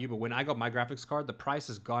don't know about you, but when I got my graphics card, the price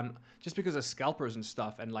has gone just because of scalpers and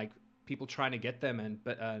stuff, and like people trying to get them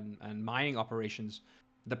and mining operations.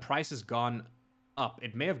 The price has gone up.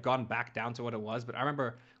 It may have gone back down to what it was, but I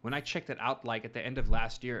remember when I checked it out, like at the end of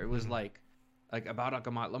last year, it was like about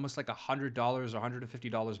almost like $100 or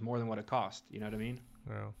 $150 more than what it cost. You know what I mean?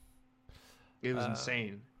 Wow. It was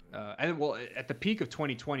insane. And well, at the peak of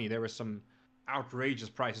 2020, there were some outrageous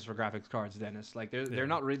prices for graphics cards, Dennis. Like they're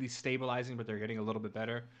not really stabilizing, but they're getting a little bit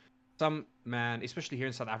better. Especially here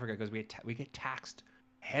in South Africa, because we get taxed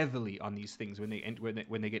heavily on these things when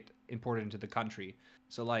they get imported into the country.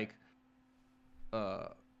 So like, I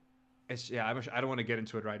don't want to get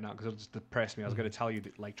into it right now because it'll just depress me. I was going to tell you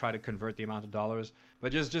try to convert the amount of dollars,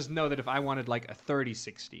 but just know that if I wanted like a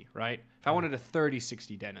 3060, right? If I wanted a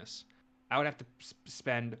 3060, Dennis, I would have to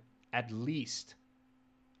spend at least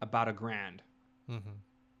about $1,000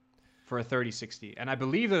 for a 3060, and I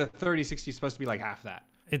believe that a 3060 is supposed to be like half that.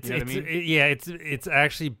 It's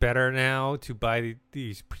actually better now to buy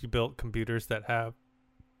these pre-built computers that have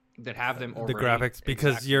them already. The graphics,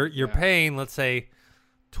 because you're paying, let's say,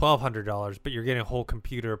 $1,200, but you're getting a whole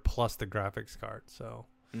computer plus the graphics card. So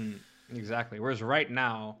exactly. Whereas right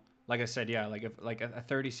now, like I said, like if a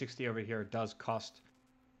 3060 over here does cost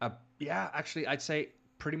actually I'd say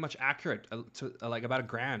pretty much accurate to like about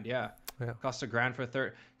 $1,000. Yeah. Costs $1,000 for a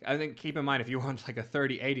third. I think keep in mind if you want like a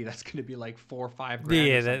 3080, that's going to be like $4 or $5 grand.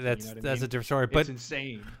 Yeah, that's a different story. But it's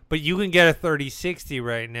insane. But you can get a 3060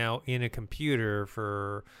 right now in a computer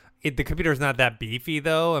for it. The computer is not that beefy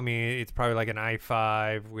though. I mean, it's probably like an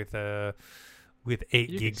i5 with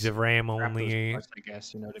 8 gigs of RAM only. Parts, I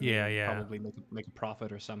guess, you know what I mean? Yeah. Probably make a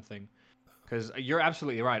profit or something. Because you're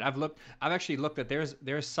absolutely right. I've actually looked at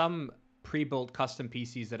there's some pre-built custom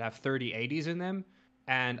PCs that have 3080s in them.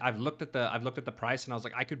 And I've looked at the price, and I was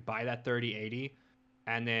like, I could buy that 3080,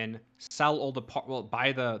 and then sell all the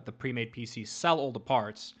buy the pre-made PC, sell all the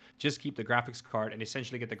parts, just keep the graphics card, and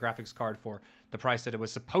essentially get the graphics card for the price that it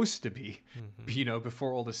was supposed to be,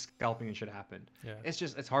 before all the scalping and shit happened. Yeah.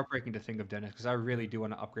 It's heartbreaking to think of, Dennis, because I really do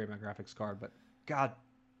want to upgrade my graphics card, but god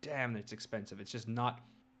damn, it's expensive. It's just not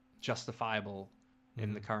justifiable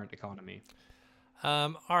in the current economy.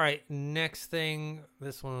 All right, next thing.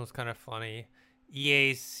 This one was kind of funny.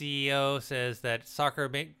 EA's CEO says that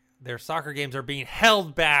their soccer games are being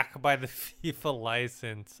held back by the FIFA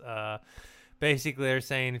license. Basically, they're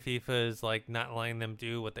saying FIFA is like not letting them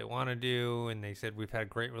do what they want to do, and they said we've had a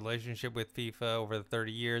great relationship with FIFA over the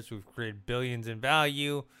 30 years. We've created billions in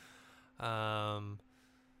value. But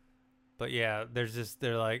yeah,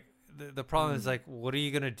 they're like the problem is like, what are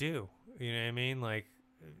you gonna do? You know what I mean? Like,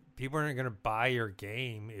 people aren't going to buy your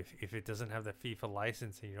game if it doesn't have the FIFA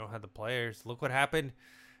license and you don't have the players. Look what happened.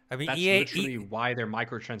 I mean, that's literally why their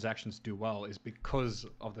microtransactions do well, is because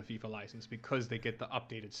of the FIFA license, because they get the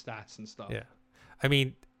updated stats and stuff. Yeah. I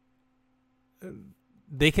mean,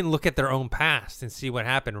 they can look at their own past and see what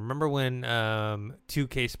happened. Remember when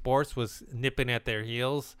 2K Sports was nipping at their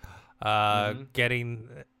heels,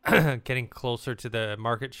 getting closer to the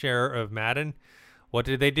market share of Madden? What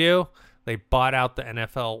did they do? They bought out the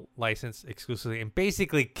NFL license exclusively and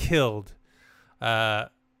basically killed,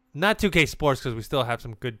 not 2K Sports, because we still have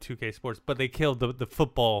some good 2K Sports, but they killed the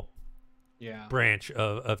football branch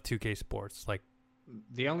of 2K Sports. Like,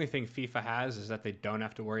 the only thing FIFA has is that they don't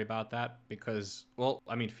have to worry about that because, well,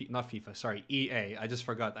 I mean, not FIFA, sorry, EA. I just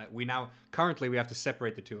forgot that currently we have to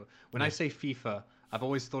separate the two. When I say FIFA, I've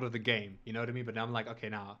always thought of the game, you know what I mean? But now I'm like, okay,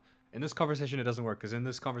 now in this conversation it doesn't work because in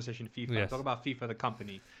this conversation FIFA, I'm talking about FIFA the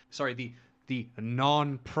company. Sorry, the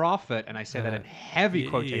non-profit, and I say that in heavy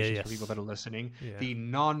quotations for people that are listening. The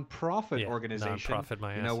non-profit organization, non-profit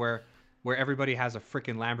my ass. you know, where everybody has a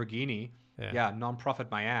freaking Lamborghini. Yeah, non-profit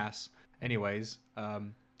my ass. Anyways,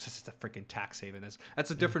 just a freaking tax haven.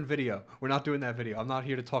 That's a different video. We're not doing that video. I'm not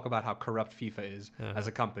here to talk about how corrupt FIFA is as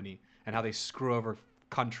a company and how they screw over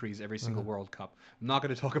countries every single World Cup. I'm not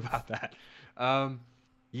going to talk about that.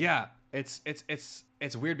 Yeah, it's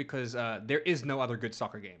weird because there is no other good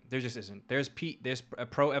soccer game. There just isn't. There's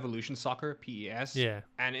Pro Evolution Soccer, PES. Yeah.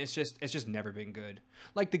 And it's just never been good.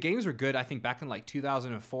 Like the games were good, I think, back in like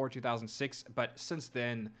 2004, 2006, but since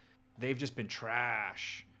then they've just been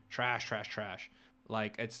trash.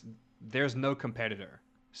 Like there's no competitor.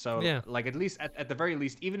 So like at least at the very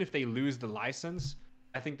least, even if they lose the license,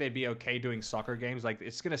 I think they'd be okay doing soccer games. Like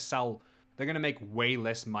it's gonna sell. They're gonna make way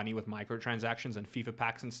less money with microtransactions and FIFA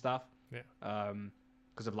packs and stuff. Yeah.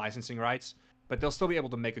 Because of licensing rights, but they'll still be able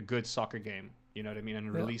to make a good soccer game. You know what I mean?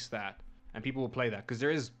 And release that, and people will play that because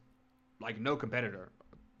there is like no competitor.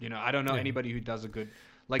 You know, I don't know anybody who does a good.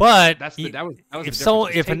 Like, but that was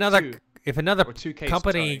if another or 2K,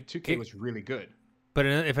 company 2K was really good. But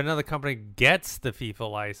if another company gets the FIFA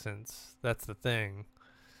license, that's the thing.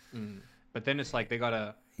 But then it's like they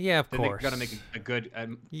gotta. Yeah, of course. They gotta make a good.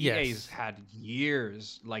 EA's had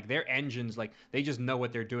years, like their engines, like they just know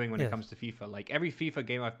what they're doing when it comes to FIFA. Like every FIFA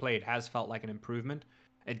game I've played has felt like an improvement.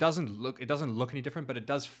 It doesn't look any different, but it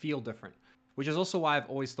does feel different. Which is also why I've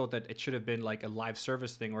always thought that it should have been like a live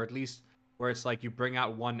service thing, or at least where it's like you bring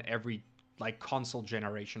out one every like console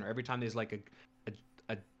generation, or every time there's like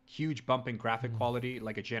a huge bump in graphic quality,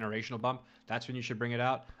 like a generational bump. That's when you should bring it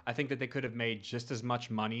out. I think that they could have made just as much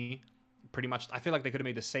money. Pretty much, I feel like they could have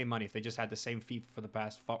made the same money if they just had the same FIFA for the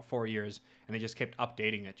past 4 years and they just kept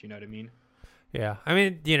updating it. You know what I mean? Yeah, I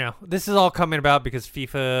mean, you know, this is all coming about because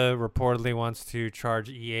FIFA reportedly wants to charge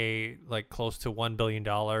EA like close to $1 billion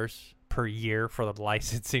per year for the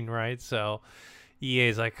licensing rights. So EA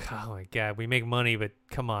is like, oh my god, we make money, but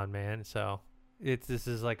come on, man. So this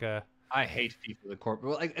is like a. I hate FIFA the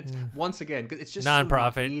corporate. Well, like it's, once again, because it's just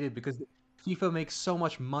non-profit. So needed because FIFA makes so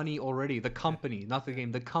much money already. The company, not the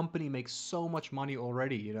game. The company makes so much money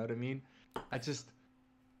already. You know what I mean? It just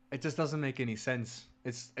doesn't make any sense.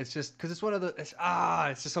 It's just because it's one of the. It's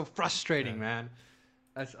just so frustrating, man.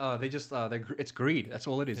 That's it's greed. That's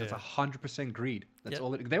all it is. It's 100% greed. That's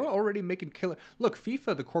all it. They were already making killer. Look,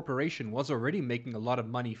 FIFA, the corporation, was already making a lot of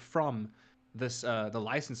money from this the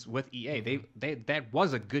license with EA. They that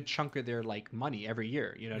was a good chunk of their like money every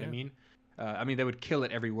year. You know what I mean? I mean, they would kill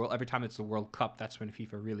it every time it's the World Cup. That's when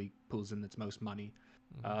FIFA really pulls in its most money.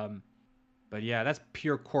 But yeah, that's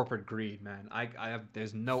pure corporate greed, man.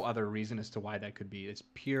 There's no other reason as to why that could be. It's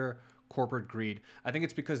pure corporate greed. I think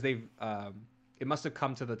it's because they've it must have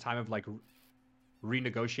come to the time of like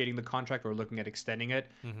renegotiating the contract or looking at extending it,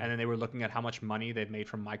 and then they were looking at how much money they've made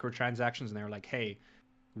from microtransactions, and they were like, hey,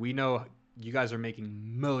 we know you guys are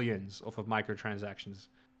making millions off of microtransactions,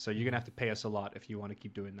 so you're gonna have to pay us a lot if you want to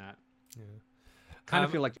keep doing that. Yeah. Kind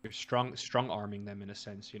of feel like you're strong arming them in a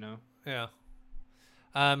sense, you know? Yeah.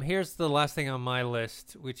 Here's the last thing on my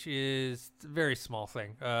list, which is a very small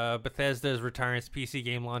thing. Bethesda is retiring its PC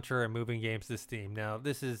game launcher and moving games to Steam. Now,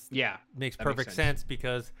 this makes perfect sense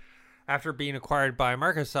because after being acquired by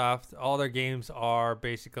Microsoft, all their games are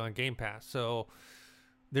basically on Game Pass. So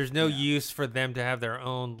there's no use for them to have their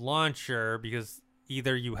own launcher because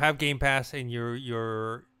either you have Game Pass and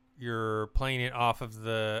you're playing it off of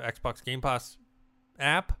the Xbox Game Pass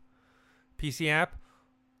app, PC app,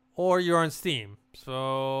 or you're on Steam.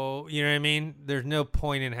 So, you know what I mean? There's no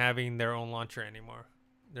point in having their own launcher anymore.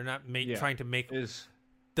 They're not trying to make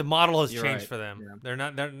the model has changed for them. Yeah.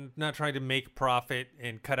 They're not trying to make profit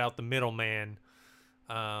and cut out the middleman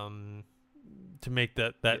to make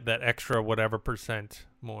that extra whatever percent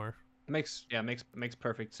more. Makes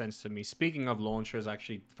perfect sense to me. Speaking of launchers, I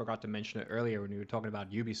actually forgot to mention it earlier when we were talking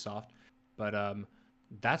about Ubisoft, but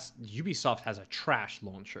that's Ubisoft has a trash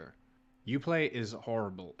launcher. Uplay is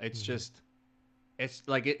horrible. It's just, it's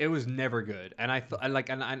like it was never good, and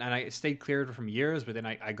I stayed clear from years, but then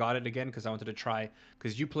I got it again because I wanted to try,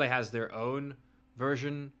 because Uplay has their own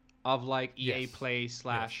version of like EA Play /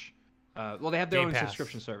 well, they have their own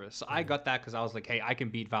subscription service. So I got that because I was like, hey, I can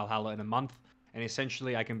beat Valhalla in a month, and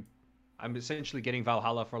essentially I'm essentially getting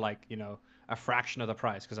Valhalla for like, you know, a fraction of the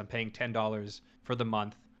price because I'm paying $10 for the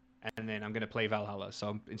month and then I'm gonna play Valhalla.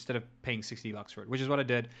 So instead of paying $60 for it, which is what I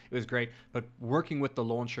did, it was great. But working with the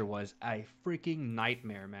launcher was a freaking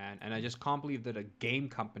nightmare, man. And I just can't believe that a game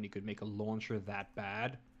company could make a launcher that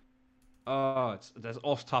bad. Oh, that's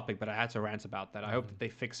off topic, but I had to rant about that. I hope that they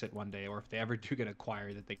fix it one day, or if they ever do get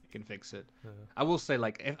acquired, that they can fix it. I will say,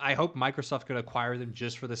 like, I hope Microsoft could acquire them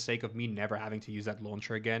just for the sake of me never having to use that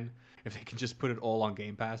launcher again. If they can just put it all on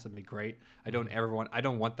Game Pass, that'd be great. I don't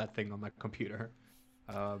want that thing on my computer.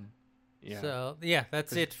 Yeah. So yeah,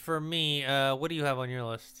 that's it for me. What do you have on your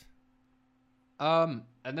list? And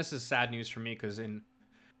this is sad news for me because in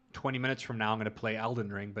 20 minutes from now I'm going to play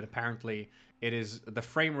Elden Ring, but apparently the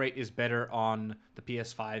frame rate is better on the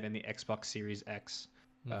PS5 and the Xbox Series X,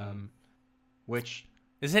 which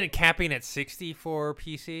isn't it capping at 60 for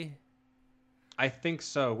PC? I think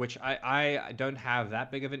so, which I don't have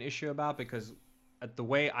that big of an issue about because the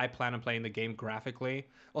way I plan on playing the game graphically,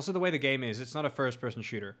 also the way the game is, it's not a first-person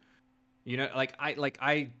shooter. You know,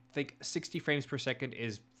 I think 60 frames per second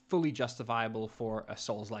is fully justifiable for a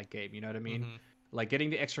Souls-like game. You know what I mean? Like getting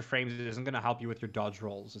the extra frames isn't going to help you with your dodge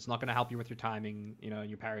rolls. It's not going to help you with your timing, you know,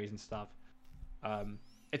 your parries and stuff.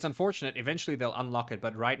 It's unfortunate. Eventually they'll unlock it,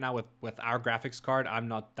 but right now with our graphics card, I'm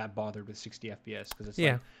not that bothered with 60 FPS because it's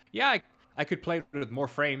like, yeah, I could play with more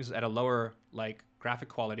frames at a lower like graphic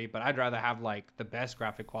quality, but I'd rather have like the best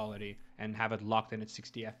graphic quality and have it locked in at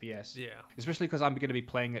 60 FPS. Yeah. Especially because I'm going to be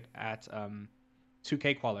playing it at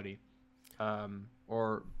 2K quality.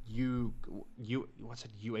 Or what's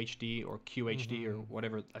it, UHD or QHD or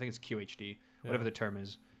whatever. I think it's QHD, whatever the term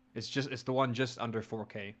is. It's the one just under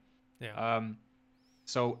 4K. Yeah.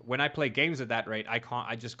 So when I play games at that rate,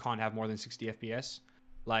 I just can't have more than 60 FPS.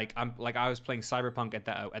 I was playing Cyberpunk at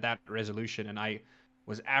that resolution, and I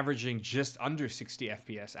was averaging just under 60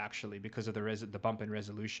 FPS actually because of the bump in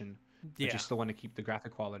resolution. I just still want to keep the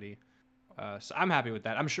graphic quality. So I'm happy with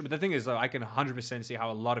that. I'm sure, but the thing is, though, I can 100% see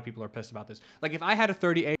how a lot of people are pissed about this. Like, if I had a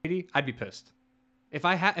 3080, I'd be pissed. If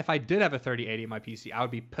I did have a 3080 in my PC, I would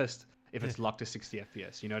be pissed if it's locked to 60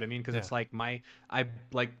 FPS. You know what I mean? Because it's like I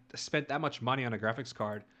spent that much money on a graphics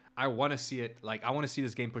card. I want to see it. Like, I want to see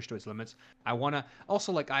this game pushed to its limits. I want to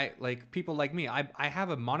also people like me. I have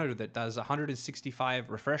a monitor that does 165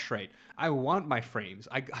 refresh rate. I want my frames.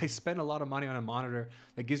 I spend a lot of money on a monitor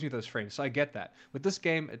that gives me those frames. So I get that. With this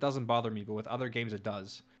game, it doesn't bother me, but with other games, it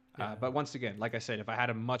does. But once again, like I said, if I had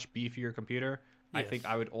a much beefier computer, I think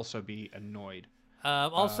I would also be annoyed.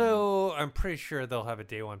 Also, I'm pretty sure they'll have a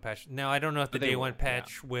day one patch. Now, I don't know if the day one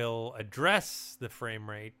patch will address the frame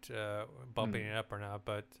rate, bumping it up or not,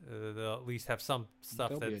 but they'll at least have some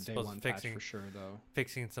stuff that's supposed to fixing for sure, though.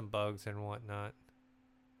 Fixing some bugs and whatnot.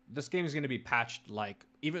 This game is going to be patched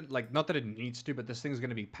not that it needs to, but this thing is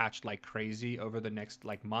going to be patched like crazy over the next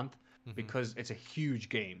month because it's a huge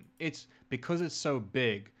game. Because it's so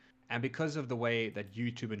big. And because of the way that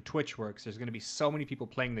YouTube and Twitch works, there's going to be so many people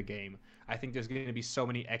playing the game. I think there's going to be so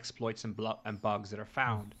many exploits and bugs that are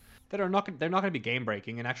found that they're not going to be game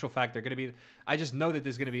breaking. In actual fact, they're going to be. I just know that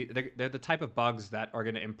there's going to be. They're the type of bugs that are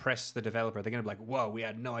going to impress the developer. They're going to be like, "Whoa, we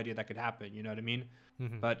had no idea that could happen." You know what I mean?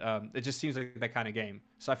 But it just seems like that kind of game.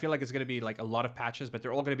 So I feel like it's going to be like a lot of patches, but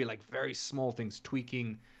they're all going to be like very small things,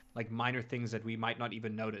 tweaking like minor things that we might not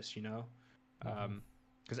even notice. You know.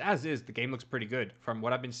 Because as is, the game looks pretty good. From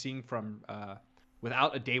what I've been seeing from,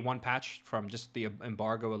 without a day one patch, from just the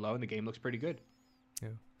embargo alone, the game looks pretty good.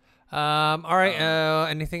 Yeah. All right.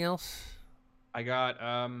 Anything else? I got.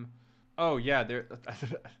 Oh yeah, there.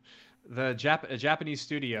 The Japanese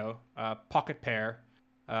studio, Pocket Pair,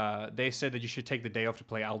 they said that you should take the day off to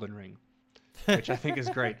play Elden Ring, which I think is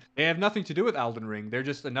great. They have nothing to do with Elden Ring. They're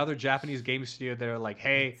just another Japanese game studio. They're like,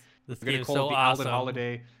 hey. This We're gonna call it the Elden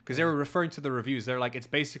Holiday because they were referring to the reviews. They're like, it's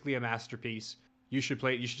basically a masterpiece. You should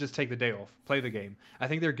play. You should just take the day off, play the game. I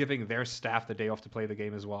think they're giving their staff the day off to play the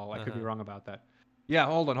game as well. I could be wrong about that. Yeah,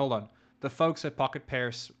 hold on. The folks at Pocket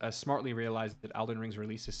Pair smartly realized that Elden Ring's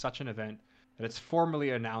release is such an event that it's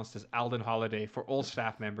formally announced as Elden Holiday for all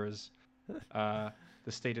staff members.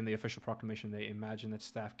 The state in the official proclamation, they imagine that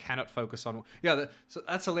staff cannot focus on. So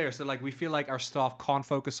that's hilarious. They're like, we feel like our staff can't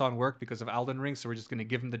focus on work because of Elden Ring, so we're just going to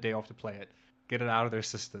give them the day off to play it, get it out of their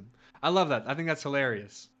system. I love that. I think that's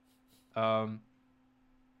hilarious.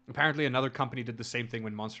 Apparently, another company did the same thing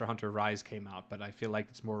when Monster Hunter Rise came out, but I feel like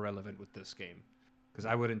it's more relevant with this game because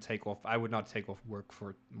I would not take off work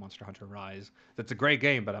for Monster Hunter Rise. That's a great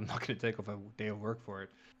game, but I'm not going to take off a day of work for it.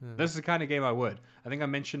 This is the kind of game I would. I think I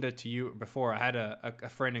mentioned it to you before. I had a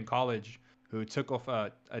friend in college who took off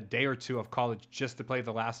a day or two of college just to play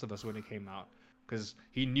The Last of Us when it came out because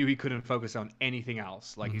he knew he couldn't focus on anything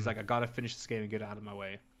else. Like he's like, I gotta finish this game and get it out of my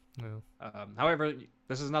way. No. However,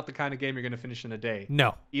 this is not the kind of game you're going to finish in a day.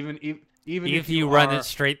 No. Even if you run it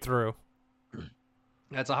straight through.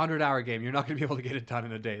 That's a 100-hour game. You're not going to be able to get it done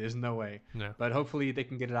in a day. There's no way. No. But hopefully they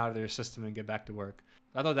can get it out of their system and get back to work.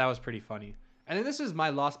 I thought that was pretty funny. And then this is my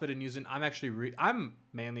last bit of news, and I'm actually I'm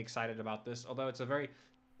mainly excited about this, although it's a very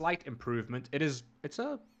slight improvement. That's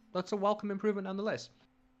a welcome improvement nonetheless.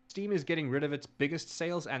 Steam is getting rid of its biggest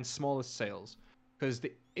sales and smallest sales. Because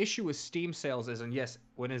the issue with Steam sales is, and yes,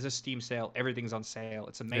 when there's a Steam sale, everything's on sale.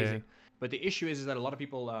 It's amazing. Yeah. But the issue is that a lot of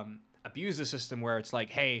people abuse the system where it's like,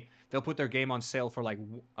 hey, they'll put their game on sale for like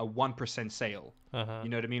a 1% sale. You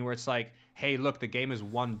know what I mean? Where it's like, hey, look, the game is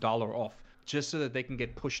 $1 off, just so that they can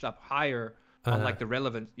get pushed up higher on like the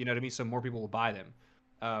relevant, you know what I mean? So more people will buy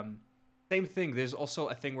them. Same thing. There's also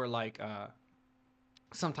a thing where like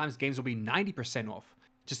sometimes games will be 90% off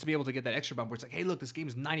just to be able to get that extra bump where it's like, hey, look, this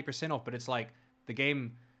game's 90% off, but it's like the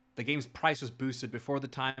game's price was boosted before the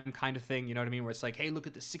time kind of thing, you know what I mean? Where it's like, hey, look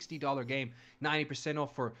at the $60 game, 90%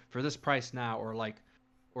 off for this price now,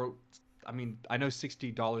 I mean, I know $60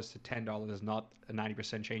 to $10 is not a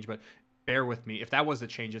 90% change, but bear with me. If that was the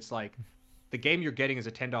change, it's like the game you're getting is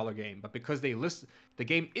a $10 game, but because the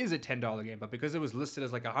game is a $10 game, but because it was listed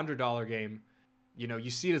as like a $100 game, you know,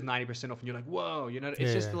 you see it as 90% off and you're like, whoa, you know,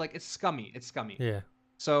 it's just like, it's scummy. Yeah.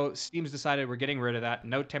 So Steam's decided we're getting rid of that.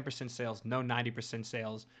 No 10% sales, no 90%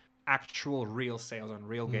 sales, actual real sales on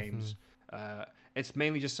real games. It's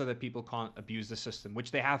mainly just so that people can't abuse the system,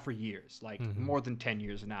 which they have for years, like more than 10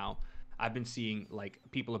 years now. I've been seeing like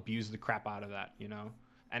people abuse the crap out of that, you know?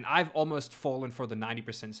 And I've almost fallen for the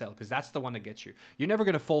 90% sale because that's the one that gets you. You're never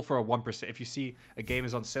going to fall for a 1%. If you see a game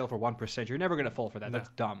is on sale for 1%, you're never going to fall for that. No. That's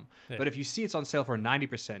dumb. Yeah. But if you see it's on sale for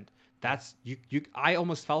 90%, that's you. I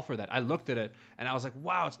almost fell for that. I looked at it and I was like,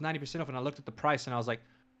 wow, it's 90% off. And I looked at the price and I was like,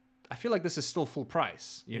 I feel like this is still full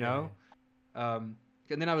price, you know? And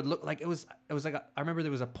then I would look like it was like I remember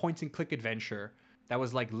there was a point and click adventure that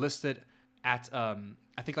was like listed at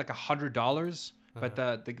I think like $100. But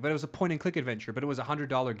but it was a point and click adventure, but it was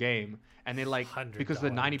 $100 game, and they like because the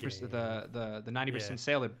 90% the 90%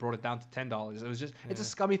 sale, it brought it down to $10. It was just it's a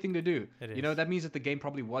scummy thing to do. You know, that means that the game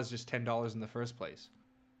probably was just $10 in the first place.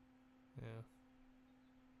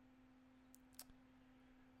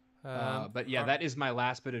 But yeah, that is my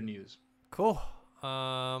last bit of news. Cool.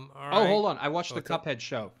 All right. Oh, hold on. I watched the Cuphead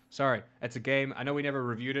show. Sorry, it's a game. I know we never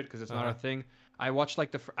reviewed it because it's not our thing. I watched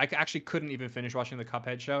like I actually couldn't even finish watching the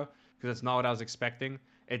Cuphead show because it's not what I was expecting.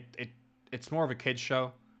 It's more of a kids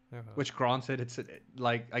show, which granted,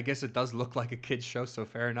 like I guess it does look like a kids show, so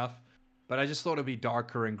fair enough. But I just thought it'd be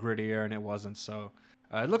darker and grittier, and it wasn't. So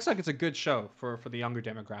it looks like it's a good show for the younger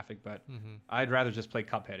demographic, but I'd rather just play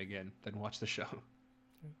Cuphead again than watch the show.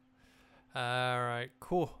 All right,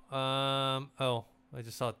 cool. Oh, I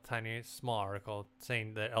just saw a small article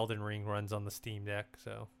saying that Elden Ring runs on the Steam Deck.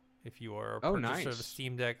 So if you are a purchaser of a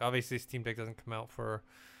Steam Deck, obviously Steam Deck doesn't come out for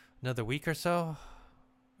another week or so.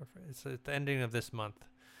 It's at the ending of this month.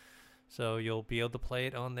 So you'll be able to play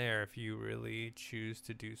it on there if you really choose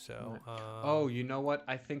to do so. Oh, you know what?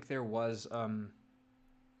 I think there was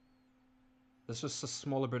this was a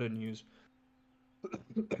smaller bit of news.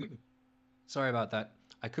 Sorry about that.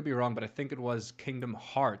 I could be wrong, but I think it was Kingdom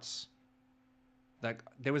Hearts. That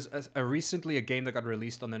there was recently a game that got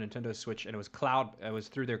released on the Nintendo Switch, and it was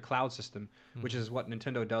through their cloud system, which is what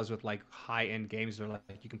Nintendo does with like high-end games. They're like,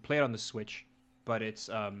 you can play it on the Switch, but it's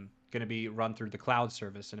going to be run through the cloud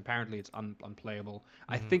service, and apparently it's unplayable.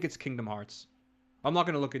 I think it's Kingdom Hearts. I'm not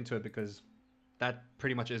going to look into it because that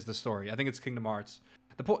pretty much is the story. I think it's Kingdom Hearts.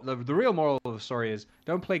 The real moral of the story is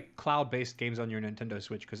don't play cloud-based games on your Nintendo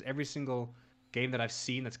Switch because every single game that I've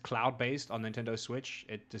seen that's cloud-based on Nintendo Switch,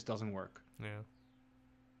 it just doesn't work. Yeah.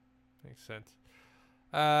 Makes sense.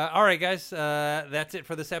 All right, guys. That's it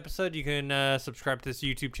for this episode. You can subscribe to this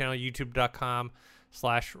YouTube channel,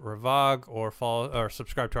 youtube.com/Revog, or follow or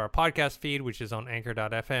subscribe to our podcast feed, which is on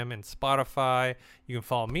anchor.fm and Spotify. You can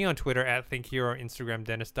follow me on Twitter @ThinkHero, Instagram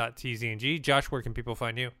Dennis.tzng. Josh, where can people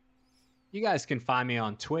find you? You guys can find me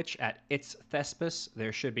on Twitch @It'sThespis.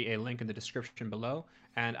 There should be a link in the description below.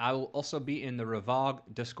 And I will also be in the Revog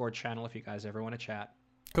Discord channel if you guys ever want to chat.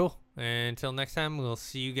 Cool. And until next time, we'll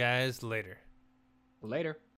see you guys later. Later.